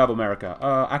we love America.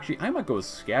 Actually, I might go with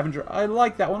Scavenger. I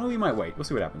like that one. We might wait. We'll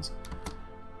see what happens.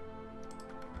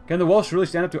 Can the Welsh really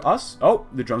stand up to us? Oh,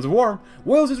 the drums of war.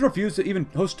 Wales has refused to even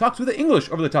host talks with the English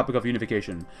over the topic of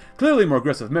unification. Clearly, more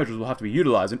aggressive measures will have to be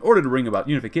utilized in order to bring about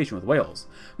unification with Wales.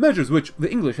 Measures which the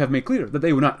English have made clear that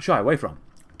they will not shy away from.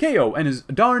 KO and his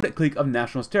darned clique of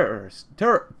nationalist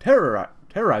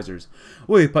terrorizers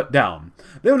will be put down.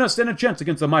 They will not stand a chance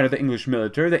against the might of the English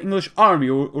military. The English army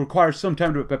will require some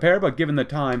time to prepare, but given the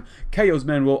time, KO's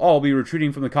men will all be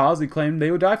retreating from the cause they claim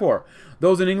they would die for.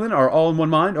 Those in England are all in one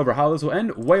mind over how this will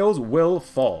end. Wales will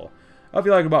fall. If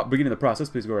you like about beginning the process,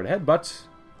 please go right ahead, but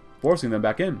forcing them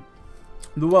back in.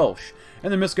 The Welsh,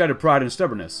 and their misguided pride and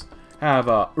stubbornness, have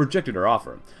rejected our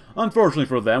offer. Unfortunately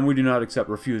for them, we do not accept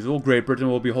refusal. Great Britain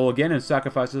will be whole again, and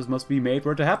sacrifices must be made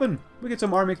for it to happen. We get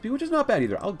some army XP, which is not bad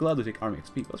either. I'll gladly take army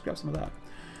XP. Let's grab some of that.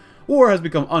 War has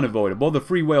become unavoidable. The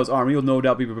Free Wales army will no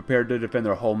doubt be prepared to defend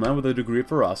their homeland with a degree of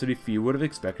ferocity few would have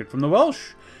expected from the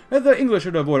Welsh. If the English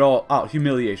are to avoid all-out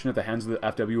humiliation at the hands of the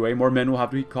FWA, more men will have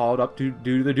to be called up to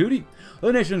do the duty.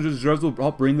 The nation's reserves will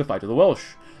help bring the fight to the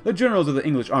Welsh. The generals of the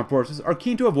English armed forces are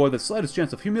keen to avoid the slightest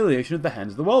chance of humiliation at the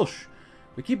hands of the Welsh.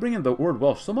 We keep bringing the word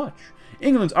Welsh so much.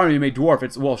 England's army may dwarf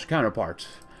its Welsh counterpart,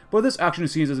 but this action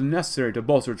is seen as necessary to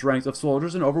bolster its ranks of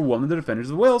soldiers and overwhelm the defenders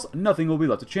of Wales. Nothing will be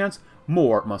left to chance.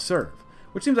 More must serve.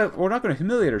 Which seems like we're not going to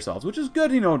humiliate ourselves, which is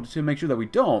good, you know, to make sure that we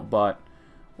don't, but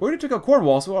we're going to take out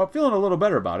Cornwall, so I'm feeling a little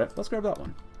better about it. Let's grab that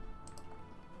one.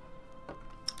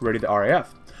 Ready the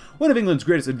RAF. One of England's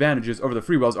greatest advantages over the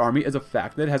Free Wales Army is the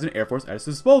fact that it has an air force at its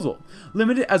disposal.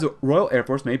 Limited as a Royal Air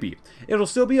Force may be, it will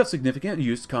still be of significant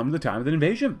use come the time of the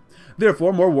invasion.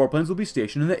 Therefore, more warplanes will be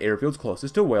stationed in the airfields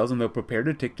closest to Wales, and they'll prepare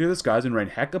to take to the skies and rain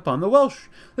heck upon the Welsh.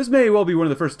 This may well be one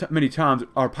of the first many times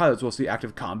our pilots will see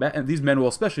active combat, and these men will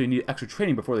especially need extra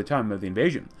training before the time of the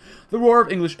invasion. The roar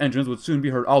of English engines would soon be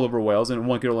heard all over Wales, and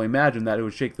one could only imagine that it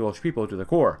would shake the Welsh people to the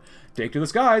core. Take to the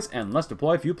skies, and let's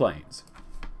deploy a few planes.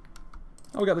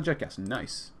 Oh, we got the jetcast.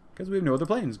 Nice. Because we have no other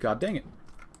planes. God dang it.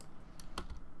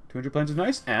 200 planes is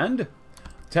nice. And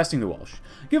testing the Welsh.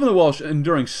 Given the Welsh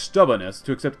enduring stubbornness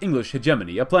to accept English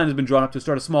hegemony, a plan has been drawn up to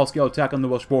start a small-scale attack on the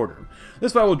Welsh border.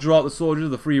 This fight will draw out the soldiers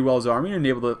of the Free Wales Army and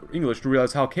enable the English to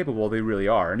realize how capable they really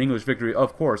are. An English victory,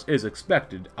 of course, is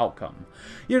expected outcome.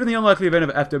 Yet in the unlikely event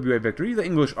of FWA victory, the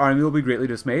English army will be greatly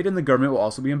dismayed and the government will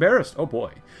also be embarrassed. Oh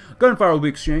boy. Gunfire will be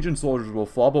exchanged and soldiers will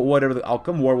fall, but whatever the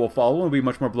outcome, war will follow and will be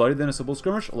much more bloody than a simple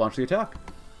skirmish. Launch the attack.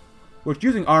 Which,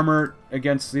 using armor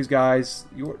against these guys,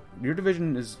 your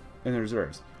division is in the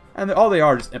reserves. And all they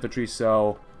are just infantry,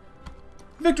 so...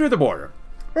 Victory at the border.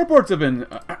 Reports have been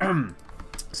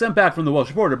sent back from the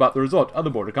Welsh border about the result of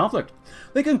the border conflict.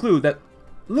 They conclude that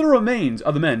little remains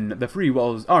of the men the Free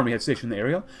Wales Army had stationed in the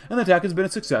area, and the attack has been a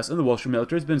success, and the Welsh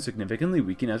military has been significantly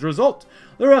weakened as a result.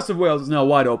 The rest of Wales is now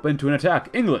wide open to an attack.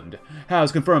 England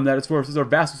has confirmed that its forces are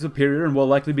vastly superior and will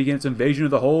likely begin its invasion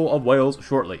of the whole of Wales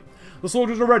shortly. The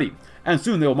soldiers are ready, and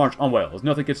soon they will march on Wales.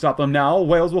 Nothing can stop them now.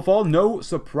 Wales will fall. No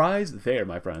surprise there,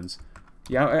 my friends.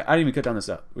 Yeah, I didn't even cut down this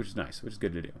up, which is nice, which is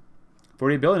good to do.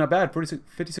 48 billion, not bad.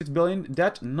 56 billion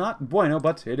debt, not bueno,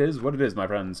 but it is what it is, my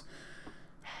friends.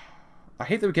 I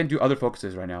hate that we can't do other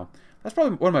focuses right now. That's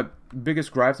probably one of my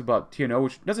biggest gripes about TNO,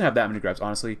 which doesn't have that many gripes,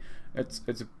 honestly. Let's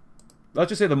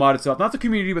just say the mod itself, not the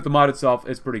community, but the mod itself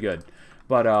is pretty good.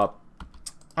 But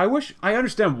I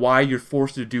understand why you're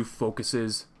forced to do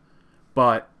focuses,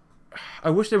 but I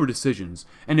wish they were decisions.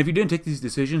 And if you didn't take these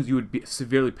decisions, you would be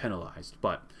severely penalized.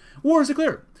 But war is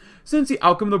declared. Since the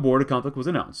outcome of the border conflict was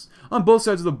announced, on both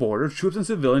sides of the border, troops and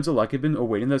civilians alike have been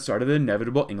awaiting the start of the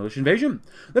inevitable English invasion.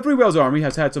 The Free Wales Army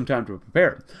has had some time to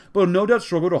prepare, but will no doubt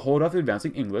struggle to hold off the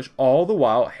advancing English, all the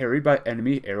while harried by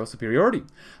enemy aerial superiority.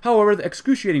 However, the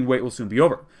excruciating wait will soon be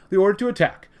over. The order to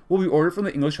attack will be ordered from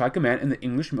the English High Command, and the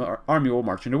English Army will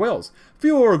march into Wales.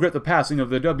 Few will regret the passing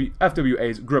of the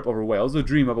FWA's grip over Wales. The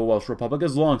dream of a Welsh Republic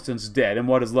is long since dead, and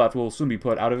what is left will soon be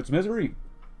put out of its misery.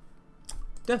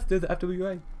 Death to the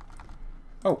FWA.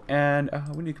 Oh, and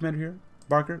we need a commander here.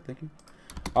 Barker, thank you.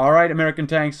 Alright, American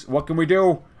tanks, what can we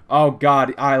do? Oh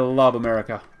god, I love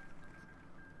America.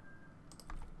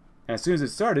 And as soon as it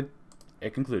started,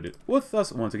 it concluded. With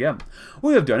us once again.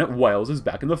 We have done it. Wales is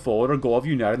back in the fold. Our goal of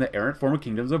uniting the errant former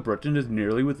kingdoms of Britain is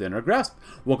nearly within our grasp.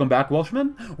 Welcome back,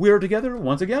 Welshmen. We are together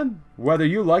once again, whether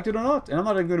you liked it or not. And I'm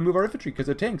not even going to move our infantry because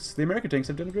the tanks, the American tanks,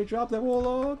 have done a great job. That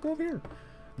will go over here.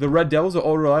 The Red Devils, the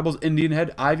Old Reliables, Indian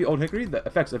Head, Ivy, Old Hickory, the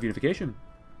effects of unification.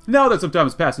 Now that some time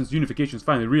has passed since unification is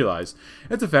finally realized,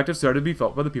 its effect has started to be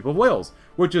felt by the people of Wales,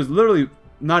 which has literally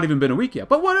not even been a week yet,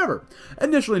 but whatever.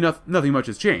 Initially, nothing much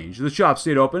has changed. The shops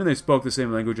stayed open and they spoke the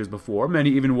same language as before. Many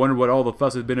even wondered what all the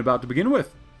fuss had been about to begin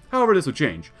with. However, this would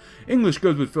change. English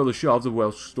goods would fill the shelves of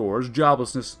Welsh stores,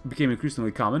 joblessness became increasingly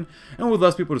common, and with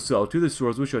less people to sell to, the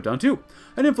stores would shut down too.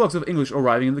 An influx of English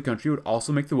arriving in the country would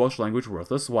also make the Welsh language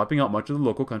worthless, wiping out much of the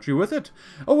local country with it.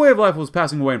 A way of life was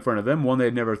passing away in front of them, one they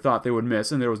had never thought they would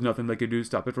miss, and there was nothing they could do to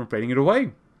stop it from fading it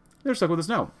away. They're stuck with us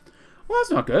now. Well,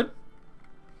 that's not good.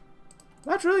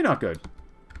 That's really not good.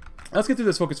 Let's get through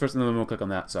this focus first, and then we'll click on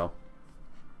that, so.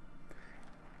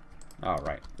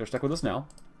 Alright, they're stuck with us now.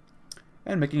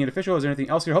 And making it official, is there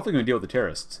anything else here? Hopefully we're going to deal with the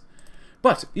terrorists.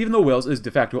 But, even though Wales is de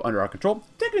facto under our control,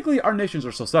 technically our nations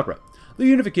are still separate. The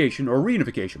unification, or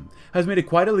reunification, has made it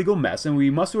quite a legal mess, and we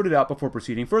must sort it out before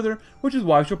proceeding further, which is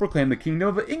why we shall proclaim the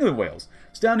Kingdom of England Wales,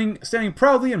 standing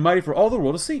proudly and mighty for all the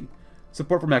world to see.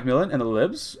 Support for Macmillan and the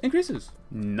Libs increases.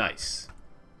 Nice.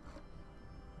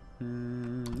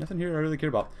 Nothing here I really care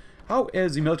about. How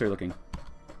is the military looking?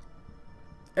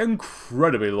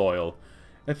 Incredibly loyal.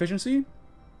 Efficiency?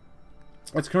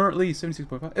 It's currently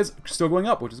 76.5. It's still going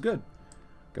up, which is good.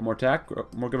 Got more attack,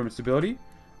 more government stability.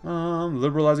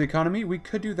 Liberalize the economy. We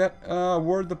could do that.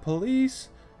 Ward the police.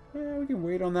 Yeah, we can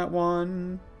wait on that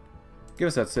one. Give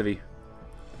us that civvy.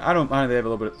 I don't mind they have a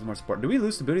little bit more support. Did we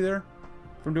lose stability there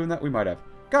from doing that? We might have.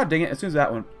 God dang it. As soon as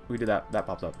that one, we did that, that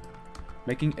pops up.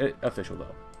 Making it official,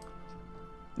 though.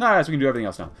 Nice, we can do everything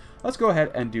else now. Let's go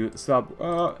ahead and do the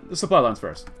supply lines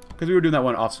first. Because we were doing that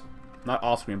one not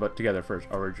off screen, but together first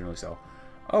originally, so.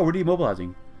 Oh, we're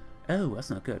demobilizing. Oh, that's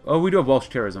not good. Oh, we do have Welsh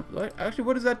terrorism. Actually,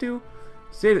 what does that do?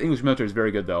 State of the English military is very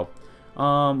good, though.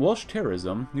 Welsh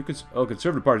terrorism.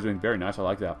 Conservative Party is doing very nice. I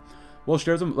like that. Welsh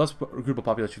terrorism, less group of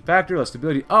population factor, less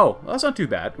stability. Oh, that's not too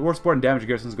bad. War support and damage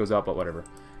garrisons goes up, but whatever.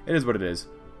 It is what it is.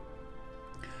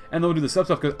 And then we'll do the sub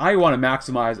stuff because I want to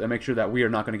maximize and make sure that we are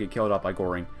not going to get killed off by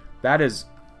Goring. That is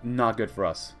not good for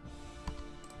us.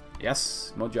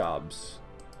 Yes, more jobs.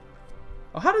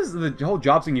 Oh, how does the whole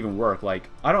jobs thing even work? Like,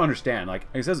 I don't understand. Like,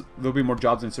 it says there'll be more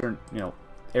jobs in certain,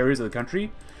 areas of the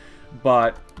country,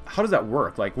 but how does that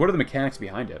work? Like, what are the mechanics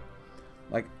behind it?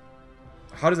 Like,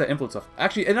 how does that influence stuff?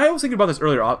 Actually, and I was thinking about this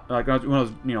earlier, like when I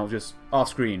was, you know, just off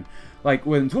screen. Like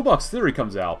when Toolbox Theory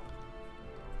comes out,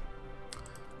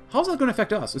 how's that going to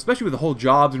affect us? Especially with the whole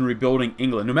jobs and rebuilding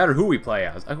England, no matter who we play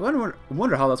as. I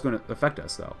wonder how that's going to affect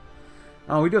us, though.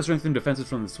 We do have strengthened defenses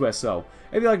from the Swiss, so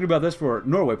if you'd like to know about this for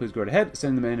Norway, please go ahead,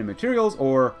 send them in materials,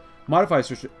 or modify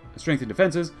strengthened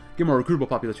defenses, give more recruitable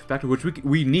population factor, which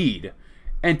we need.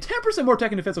 And 10% more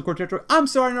tech and defensive core territory. I'm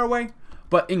sorry, Norway,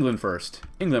 but England first.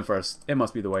 England first. It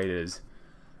must be the way it is.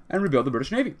 And rebuild the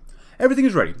British Navy. Everything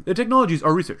is ready. The technologies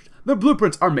are researched. The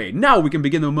blueprints are made. Now we can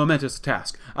begin the momentous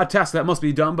task. A task that must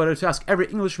be done, but a task every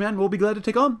Englishman will be glad to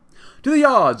take on. To the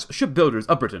yards, shipbuilders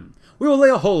of Britain. We will lay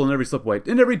a hole in every slipway,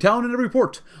 in every town and every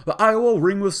port. The Isle will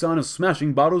ring with sound of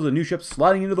smashing bottles and new ships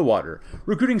sliding into the water.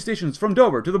 Recruiting stations from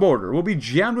Dover to the border will be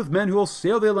jammed with men who will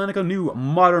sail the Atlantic on new,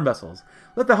 modern vessels.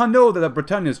 Let the Hun know that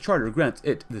Britannia's charter grants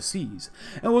it the seas,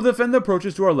 and will defend the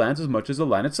approaches to our lands as much as the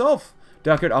land itself.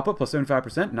 Dockyard output plus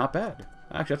 75%, not bad.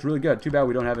 Actually, that's really good. Too bad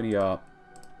we don't have any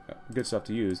good stuff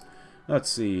to use. Let's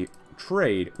see.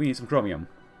 Trade. We need some chromium.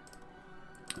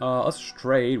 Let's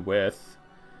trade with...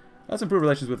 Let's improve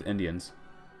relations with Indians.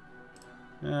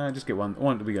 Just get one.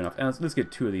 One to be good enough. And let's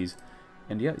get 2 of these.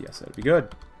 India? Yes, that would be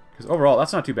good. Because overall,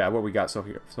 that's not too bad what we got so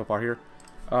far here.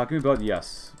 Can we build?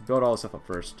 Yes. Build all the stuff up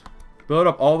first. Build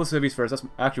up all the cities first. That's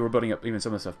actually, we're building up even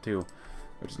some of the stuff too,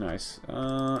 which is nice.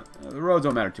 The roads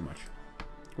don't matter too much.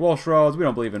 Welsh roads. We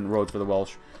don't believe in roads for the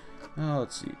Welsh.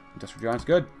 Let's see. Industrial giants,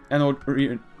 good.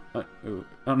 And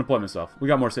unemployment stuff. We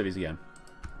got more cities again.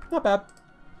 Not bad.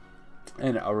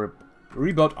 And a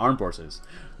rebuilt armed forces.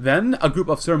 Then a group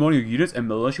of ceremonial units and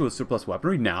militia with surplus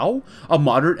weaponry. Now a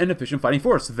modern and efficient fighting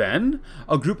force. Then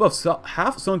a group of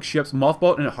half-sunk ships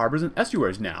mothballed in harbors and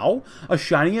estuaries. Now a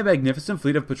shining and magnificent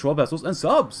fleet of patrol vessels and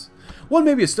subs. One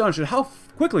may be astonished at how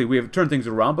quickly we have turned things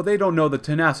around, but they don't know the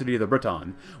tenacity of the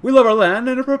Briton. We love our land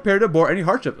and are prepared to bore any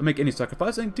hardship and make any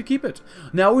sacrifice to keep it.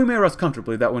 Now we may rest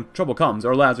comfortably that when trouble comes,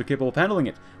 our lads are capable of handling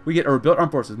it. We get a rebuilt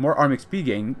armed forces, more arm XP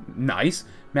gain, nice.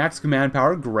 Max command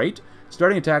power, great.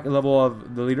 Starting attack level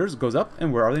of the leaders goes up,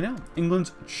 and where are they now?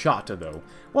 England's Chata, though.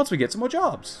 Once we get some more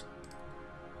jobs.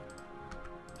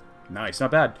 Nice,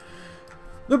 not bad.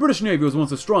 The British Navy was once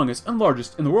the strongest and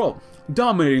largest in the world.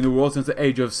 Dominating the world since the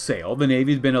age of sail, the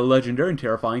Navy has been a legendary and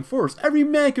terrifying force. Every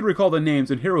man can recall the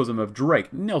names and heroism of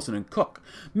Drake, Nelson, and Cook.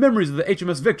 Memories of the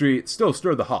HMS Victory still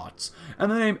stir the hearts. And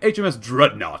the name HMS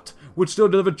Dreadnought, which still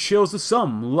delivered chills to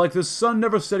some. Like the sun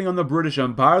never setting on the British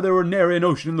Empire, there were nary an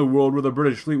ocean in the world where the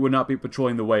British fleet would not be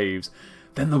patrolling the waves.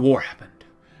 Then the war happened.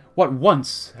 What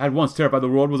had once terrified the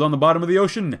world was on the bottom of the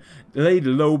ocean, laid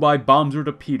low by bombs or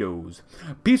torpedoes.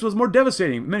 Peace was more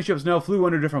devastating. Many ships now flew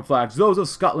under different flags, those of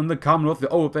Scotland, the Commonwealth, the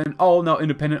OFN, all now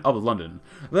independent of London.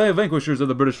 The vanquishers of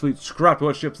the British fleet scrapped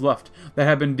what ships left that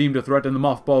had been deemed a threat and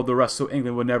mothballed the rest so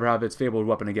England would never have its fabled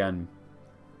weapon again.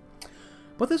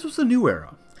 But this was a new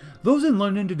era. Those in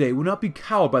London today would not be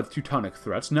cowed by the Teutonic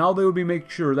threats. Now they would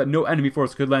make sure that no enemy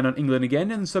force could land on England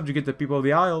again and subjugate the people of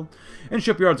the Isle. In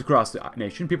shipyards across the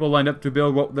nation, people lined up to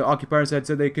build what the occupiers had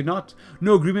said they could not.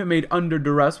 No agreement made under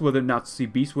duress with a Nazi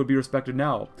beast would be respected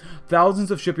now.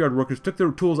 Thousands of shipyard workers took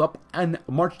their tools up and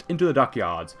marched into the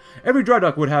dockyards. Every dry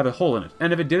dock would have a hole in it,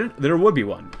 and if it didn't, there would be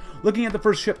one. Looking at the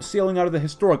first ship sailing out of the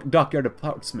historic dockyard of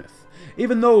Portsmouth,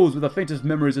 even those with the faintest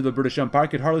memories of the British Empire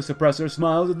could hardly suppress their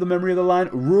smiles at the memory of the line,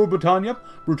 "Rule Britannia,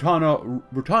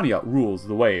 Britannia rules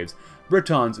the waves.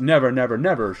 Britons never, never,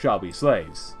 never shall be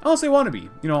slaves." Unless they want to be,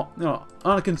 you know,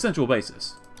 on a consensual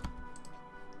basis.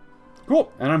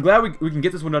 Cool, and I'm glad we can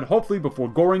get this one done, hopefully, before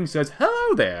Goring says,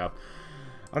 "Hello there."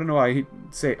 I don't know why he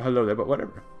say hello there, but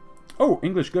whatever. Oh,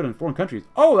 English good in foreign countries.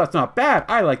 Oh, that's not bad.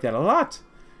 I like that a lot.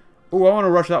 Oh, I want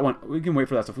to rush that one. We can wait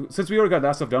for that stuff. Since we already got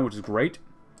that stuff done, which is great.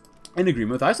 In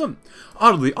agreement with Iceland.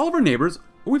 Oddly, all of our neighbors,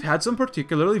 we've had some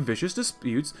particularly vicious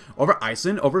disputes over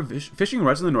Iceland, over fishing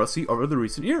rights in the North Sea over the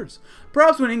recent years.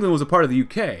 Perhaps when England was a part of the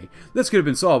UK, this could have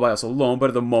been solved by us alone, but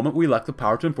at the moment we lack the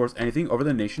power to enforce anything over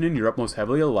the nation in Europe most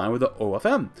heavily aligned with the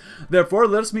OFM. Therefore,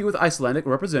 let us meet with Icelandic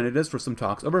representatives for some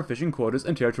talks over fishing quotas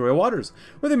and territorial waters.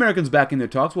 With the Americans backing their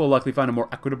talks, we'll likely find a more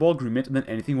equitable agreement than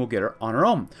anything we'll get on our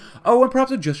own. Oh, and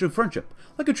perhaps a gesture of friendship,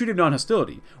 like a treaty of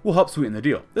non-hostility, will help sweeten the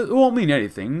deal. It won't mean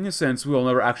anything, since we'll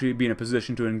never actually be in a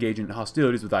position to engage in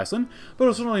hostilities with Iceland, but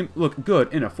it'll certainly look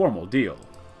good in a formal deal.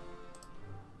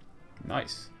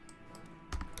 Nice.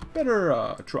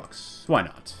 Better trucks. Why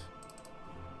not?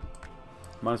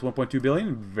 Minus 1.2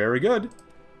 billion. Very good.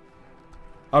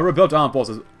 Rebuilt armed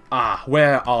forces. Ah,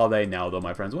 where are they now, though,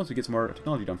 my friends? Once we get some more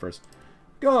technology done first.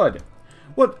 Good.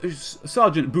 What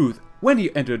Sergeant Booth When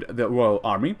he entered the Royal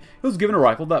Army, he was given a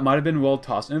rifle that might have been well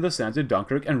tossed into the sands of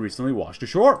Dunkirk and recently washed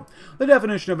ashore. The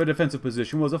definition of a defensive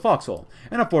position was a foxhole,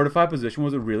 and a fortified position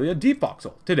was really a deep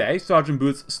foxhole. Today, Sergeant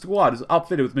Booth's squad is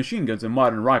outfitted with machine guns and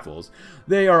modern rifles.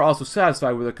 They are also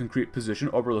satisfied with a concrete position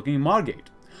overlooking Margate.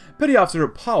 Petty Officer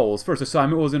Powell's first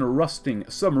assignment was in a rusting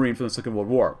submarine from the Second World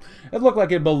War. It looked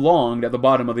like it belonged at the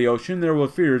bottom of the ocean. There were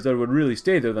fears that it would really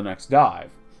stay there the next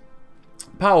dive.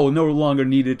 Powell no longer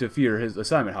needed to fear his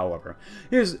assignment, however.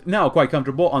 He is now quite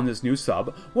comfortable on this new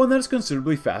sub, one that is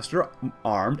considerably faster,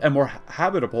 armed, and more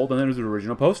habitable than his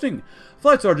original posting.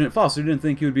 Flight Sergeant Foster didn't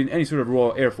think he would be in any sort of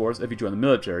Royal Air Force if he joined the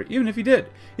military, even if he did.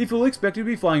 He fully expected to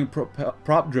be flying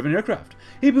prop-driven aircraft.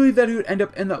 He believed that he would end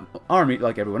up in the Army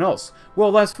like everyone else.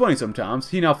 Well, that's funny sometimes.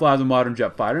 He now flies a modern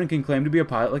jet fighter and can claim to be a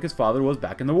pilot like his father was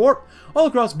back in the war. All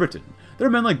across Britain, there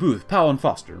are men like Booth, Powell, and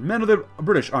Foster, men of the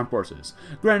British Armed Forces.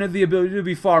 Granted, the ability to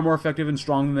be far more effective and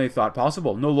strong than they thought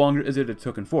possible. No longer is it a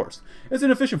token force. It's an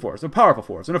efficient force, a powerful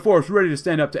force, and a force ready to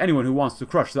stand up to anyone who wants to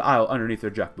crush the Isle underneath their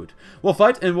jackboot. We'll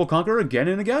fight and we'll conquer again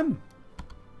and again.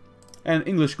 And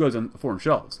English goods on foreign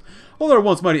shelves. While our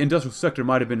once mighty industrial sector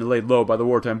might have been laid low by the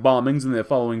wartime bombings and the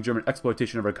following German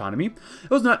exploitation of our economy, it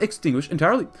was not extinguished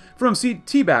entirely. From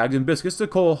tea bags and biscuits to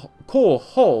coal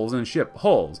hulls and ship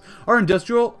hulls, our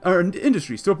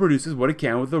industry still produces what it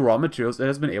can with the raw materials it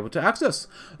has been able to access.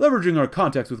 Leveraging our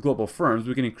contacts with global firms,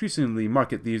 we can increasingly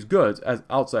market these goods as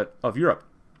outside of Europe,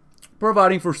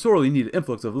 providing for sorely needed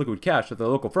influx of liquid cash that the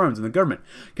local firms and the government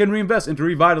can reinvest into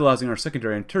revitalizing our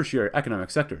secondary and tertiary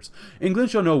economic sectors. England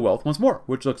shall know wealth once more,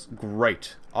 which looks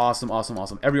great. Awesome, awesome,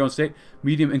 awesome. Every own state,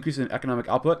 medium increase in economic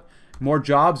output, more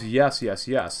jobs, yes, yes,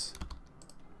 yes.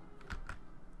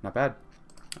 Not bad.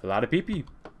 A lot of PP.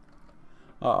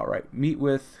 Alright, meet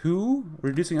with who?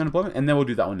 Reducing unemployment, and then we'll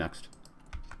do that one next.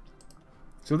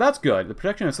 So that's good. The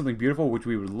protection is something beautiful, which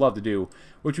we would love to do,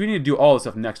 which we need to do all this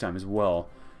stuff next time as well.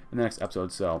 In the next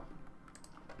episode, so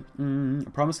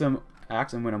promise them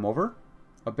acts and win them over.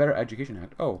 A better education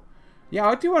act. Oh, yeah,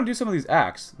 I do want to do some of these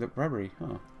acts. The bribery,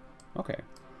 huh? Okay.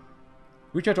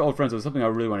 Reach out to old friends. It's something I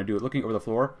really want to do. Looking over the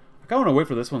floor. I kind of want to wait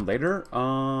for this one later.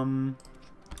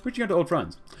 Reaching out to old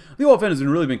friends. The old friends have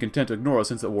really been content to ignore us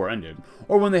since the war ended.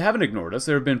 Or when they haven't ignored us,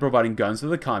 they have been providing guns to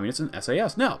the communists and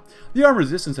SAS. Now, the armed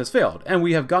resistance has failed, and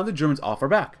we have gotten the Germans off our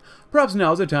back. Perhaps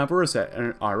now is the time for a reset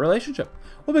in our relationship.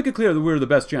 We'll make it clear that we're the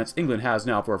best chance England has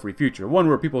now for a free future, one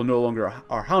where people no longer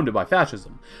are hounded by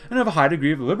fascism, and have a high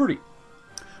degree of liberty.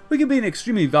 We can be an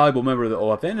extremely valuable member of the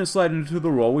OFN and slide into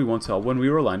the role we once held when we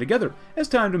were aligned together. It's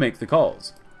time to make the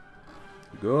calls.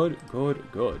 Good,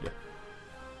 good, good.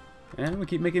 And we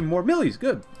keep making more millies.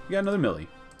 Good. We got another millie.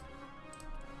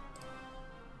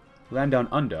 Land down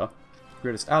under.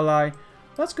 Greatest ally.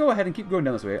 Let's go ahead and keep going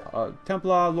down this way.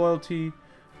 Templar, loyalty.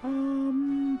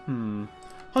 Hunt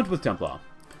with Templar.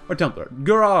 Or Templar.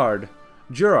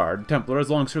 Gerard Templar has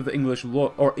long served the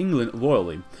England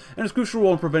loyally, and his crucial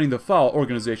role in preventing the foul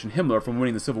organization Himmler from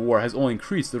winning the Civil War has only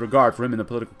increased the regard for him in the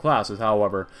political classes.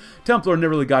 However, Templar never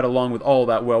really got along with all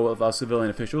that well with us civilian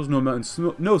officials,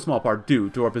 no small part due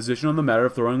to our position on the matter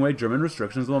of throwing away German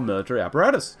restrictions on the military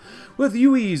apparatus. With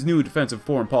UE's new defensive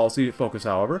foreign policy focus,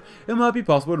 however, it might be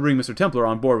possible to bring Mr. Templar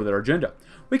on board with our agenda.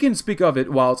 We can speak of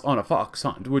it while it's on a fox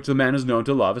hunt, which the man is known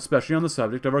to love, especially on the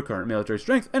subject of our current military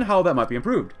strength and how that might be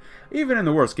improved. Even in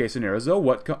the worst case scenarios, though,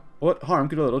 what harm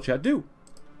could a little chat do?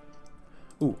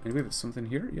 Ooh, and we have something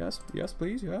here? Yes, yes,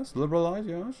 please, yes. Liberalize,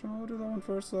 yes. I'll do that one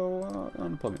first, so,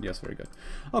 unemployment, yes, very good.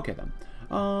 Okay, then.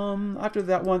 After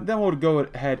that one, then we'll go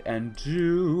ahead and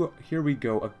do... Here we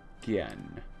go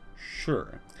again.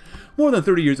 Sure. More than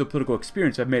 30 years of political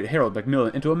experience have made Harold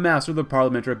Macmillan into a master of the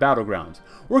parliamentary battlegrounds.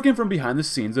 Working from behind the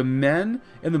scenes, the men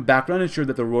in the background ensured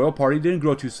that the royal party didn't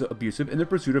grow too abusive in their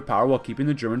pursuit of power while keeping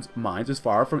the Germans' minds as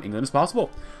far from England as possible.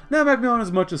 Now Macmillan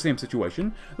is much the same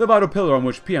situation, the vital pillar on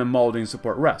which PM Maulding's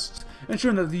support rests,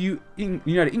 ensuring that the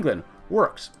United England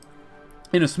works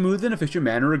in a smooth and efficient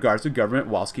manner in regards to government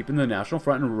whilst keeping the National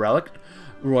Front and relic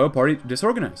Royal Party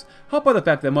disorganized. Helped by the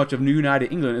fact that much of New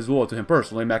United England is loyal to him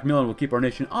personally, Macmillan will keep our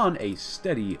nation on a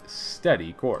steady,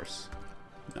 steady course.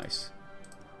 Nice.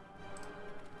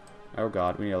 Oh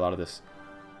god, we need a lot of this.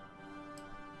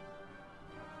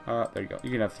 There you go. You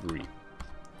can have 3.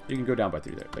 You can go down by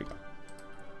 3 there. There you go.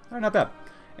 Alright, not bad.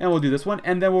 And we'll do this one,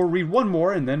 and then we'll read one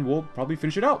more, and then we'll probably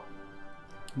finish it out.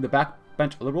 The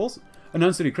backbench liberals. An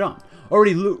unsteady crown.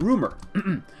 Already rumor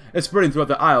is spreading throughout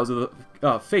the Isles of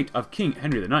the fate of King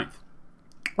Henry IX.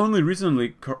 Only recently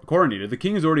coronated, the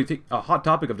king is already a hot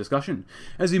topic of discussion,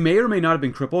 as he may or may not have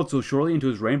been crippled so shortly into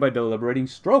his reign by deliberating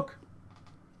stroke.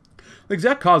 The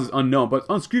exact cause is unknown, but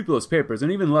unscrupulous papers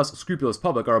and even less scrupulous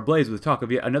public are ablaze with talk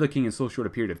of yet another king in so short a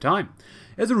period of time.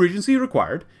 Is the regency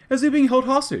required? Is he being held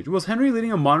hostage? Was Henry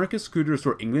leading a monarchist coup to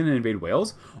restore England and invade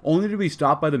Wales, only to be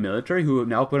stopped by the military, who have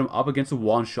now put him up against the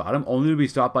wall and shot him, only to be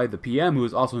stopped by the PM, who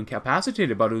is also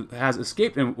incapacitated but who has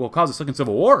escaped and will cause a second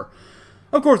civil war?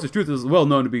 Of course, the truth is well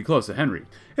known to be close to Henry.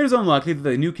 It is unlikely that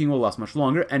the new king will last much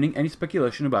longer, ending any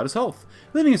speculation about his health.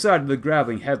 Leaving aside the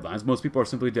graveling headlines, most people are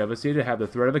simply devastated to have the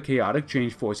threat of a chaotic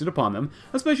change foisted upon them,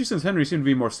 especially since Henry seemed to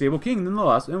be a more stable king than the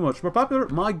last and much more popular.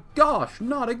 My gosh,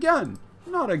 not again!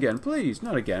 Not again, please,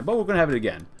 not again. But we're going to have it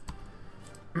again.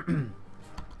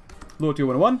 Loyalty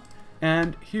 101,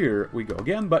 and here we go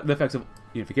again, but the effects of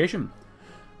unification.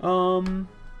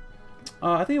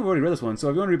 I think I've already read this one, so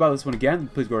if you want to read about this one again,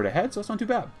 please go right ahead, so it's not too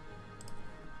bad.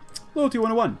 Loyalty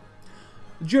 101.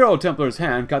 Gerald Templar's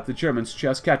hand caught the chairman's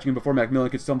chest, catching him before Macmillan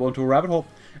could stumble into a rabbit hole.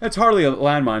 It's hardly a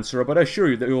landmine, sir, but I assure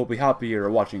you that you will be happier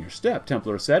watching your step,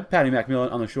 Templar said, patting Macmillan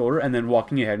on the shoulder and then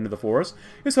walking ahead into the forest,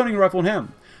 his hunting rifle in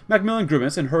hand. Macmillan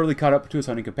grimaced and hurriedly caught up to his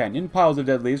hunting companion, piles of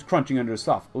dead leaves crunching under his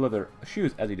soft leather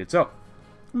shoes as he did so.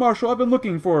 Marshal, I've been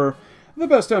looking for the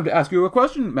best time to ask you a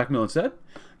question, Macmillan said.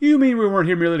 You mean we weren't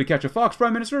here merely to catch a fox,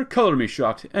 Prime Minister? Color me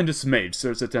shocked and dismayed,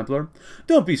 sir, said Templar.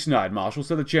 Don't be snide, Marshal,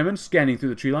 said the chairman, scanning through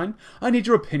the tree line. I need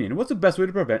your opinion. What's the best way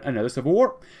to prevent another civil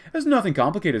war? It's nothing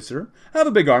complicated, sir. Have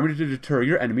a big army to deter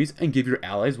your enemies and give your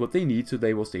allies what they need so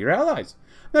they will stay your allies.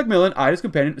 Macmillan eyed his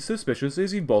companion suspiciously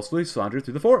as he boastfully sauntered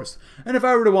through the forest. And if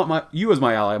I were to want you as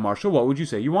my ally, Marshal, what would you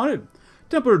say you wanted?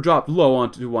 Templar dropped low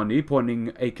onto one knee,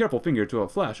 pointing a careful finger to a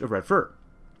flash of red fur.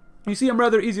 You see, I'm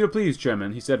rather easy to please,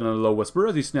 Chairman, he said in a low whisper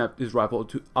as he snapped his rifle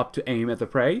up to aim at the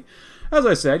prey. As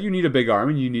I said, you need a big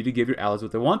army, and you need to give your allies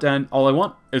what they want, and all I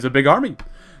want is a big army.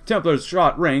 Templar's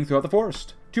shot rang throughout the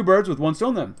forest. 2 birds with 1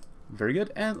 stone, then. Very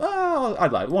good, and,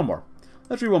 I'd lie, 1 more.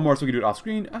 Let's read 1 more so we can do it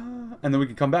off-screen, and then we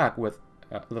can come back with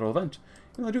a little event.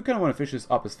 I do kind of want to finish this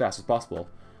up as fast as possible.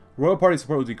 Royal Party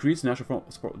support will decrease, National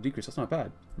Front support will decrease. That's not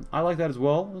bad. I like that as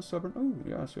well. Stubborn. Oh,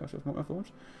 yes, more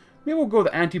influence. Maybe we'll go with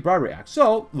the Anti-Bribery Act.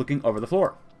 So, looking over the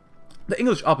floor. The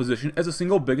English opposition is the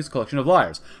single biggest collection of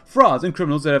liars, frauds, and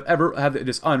criminals that have ever had the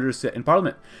dishonor to sit in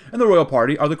Parliament. And the Royal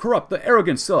Party are the corrupt, the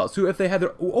arrogant sellouts who, if they had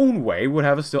their own way, would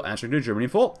have us still answering to Germany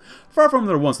in full. Far from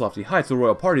their once lofty heights, the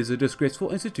Royal Party is a disgraceful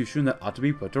institution that ought to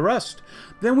be put to rest.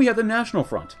 Then we have the National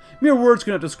Front. Mere words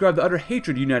cannot describe the utter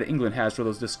hatred United England has for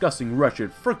those disgusting,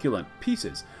 wretched, feculent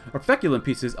pieces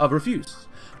of refuse.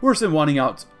 Worse than wanting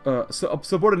out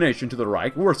subordination to the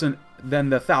Reich, worse than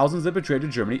the thousands that betrayed to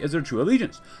Germany is their true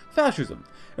allegiance. Fascism.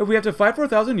 If we have to fight for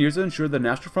 1,000 years to ensure the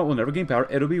National Front will never gain power,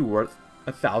 it'll be worth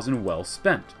 1,000 well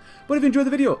spent. But if you enjoyed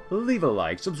the video, leave a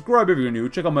like, subscribe if you're new,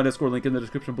 check out my Discord link in the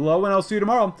description below, and I'll see you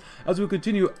tomorrow as we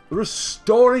continue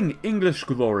restoring English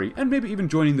glory, and maybe even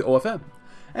joining the OFM.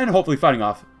 And hopefully fighting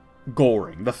off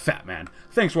Goring, the Fat Man.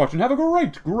 Thanks for watching, have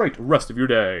a great rest of your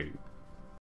day.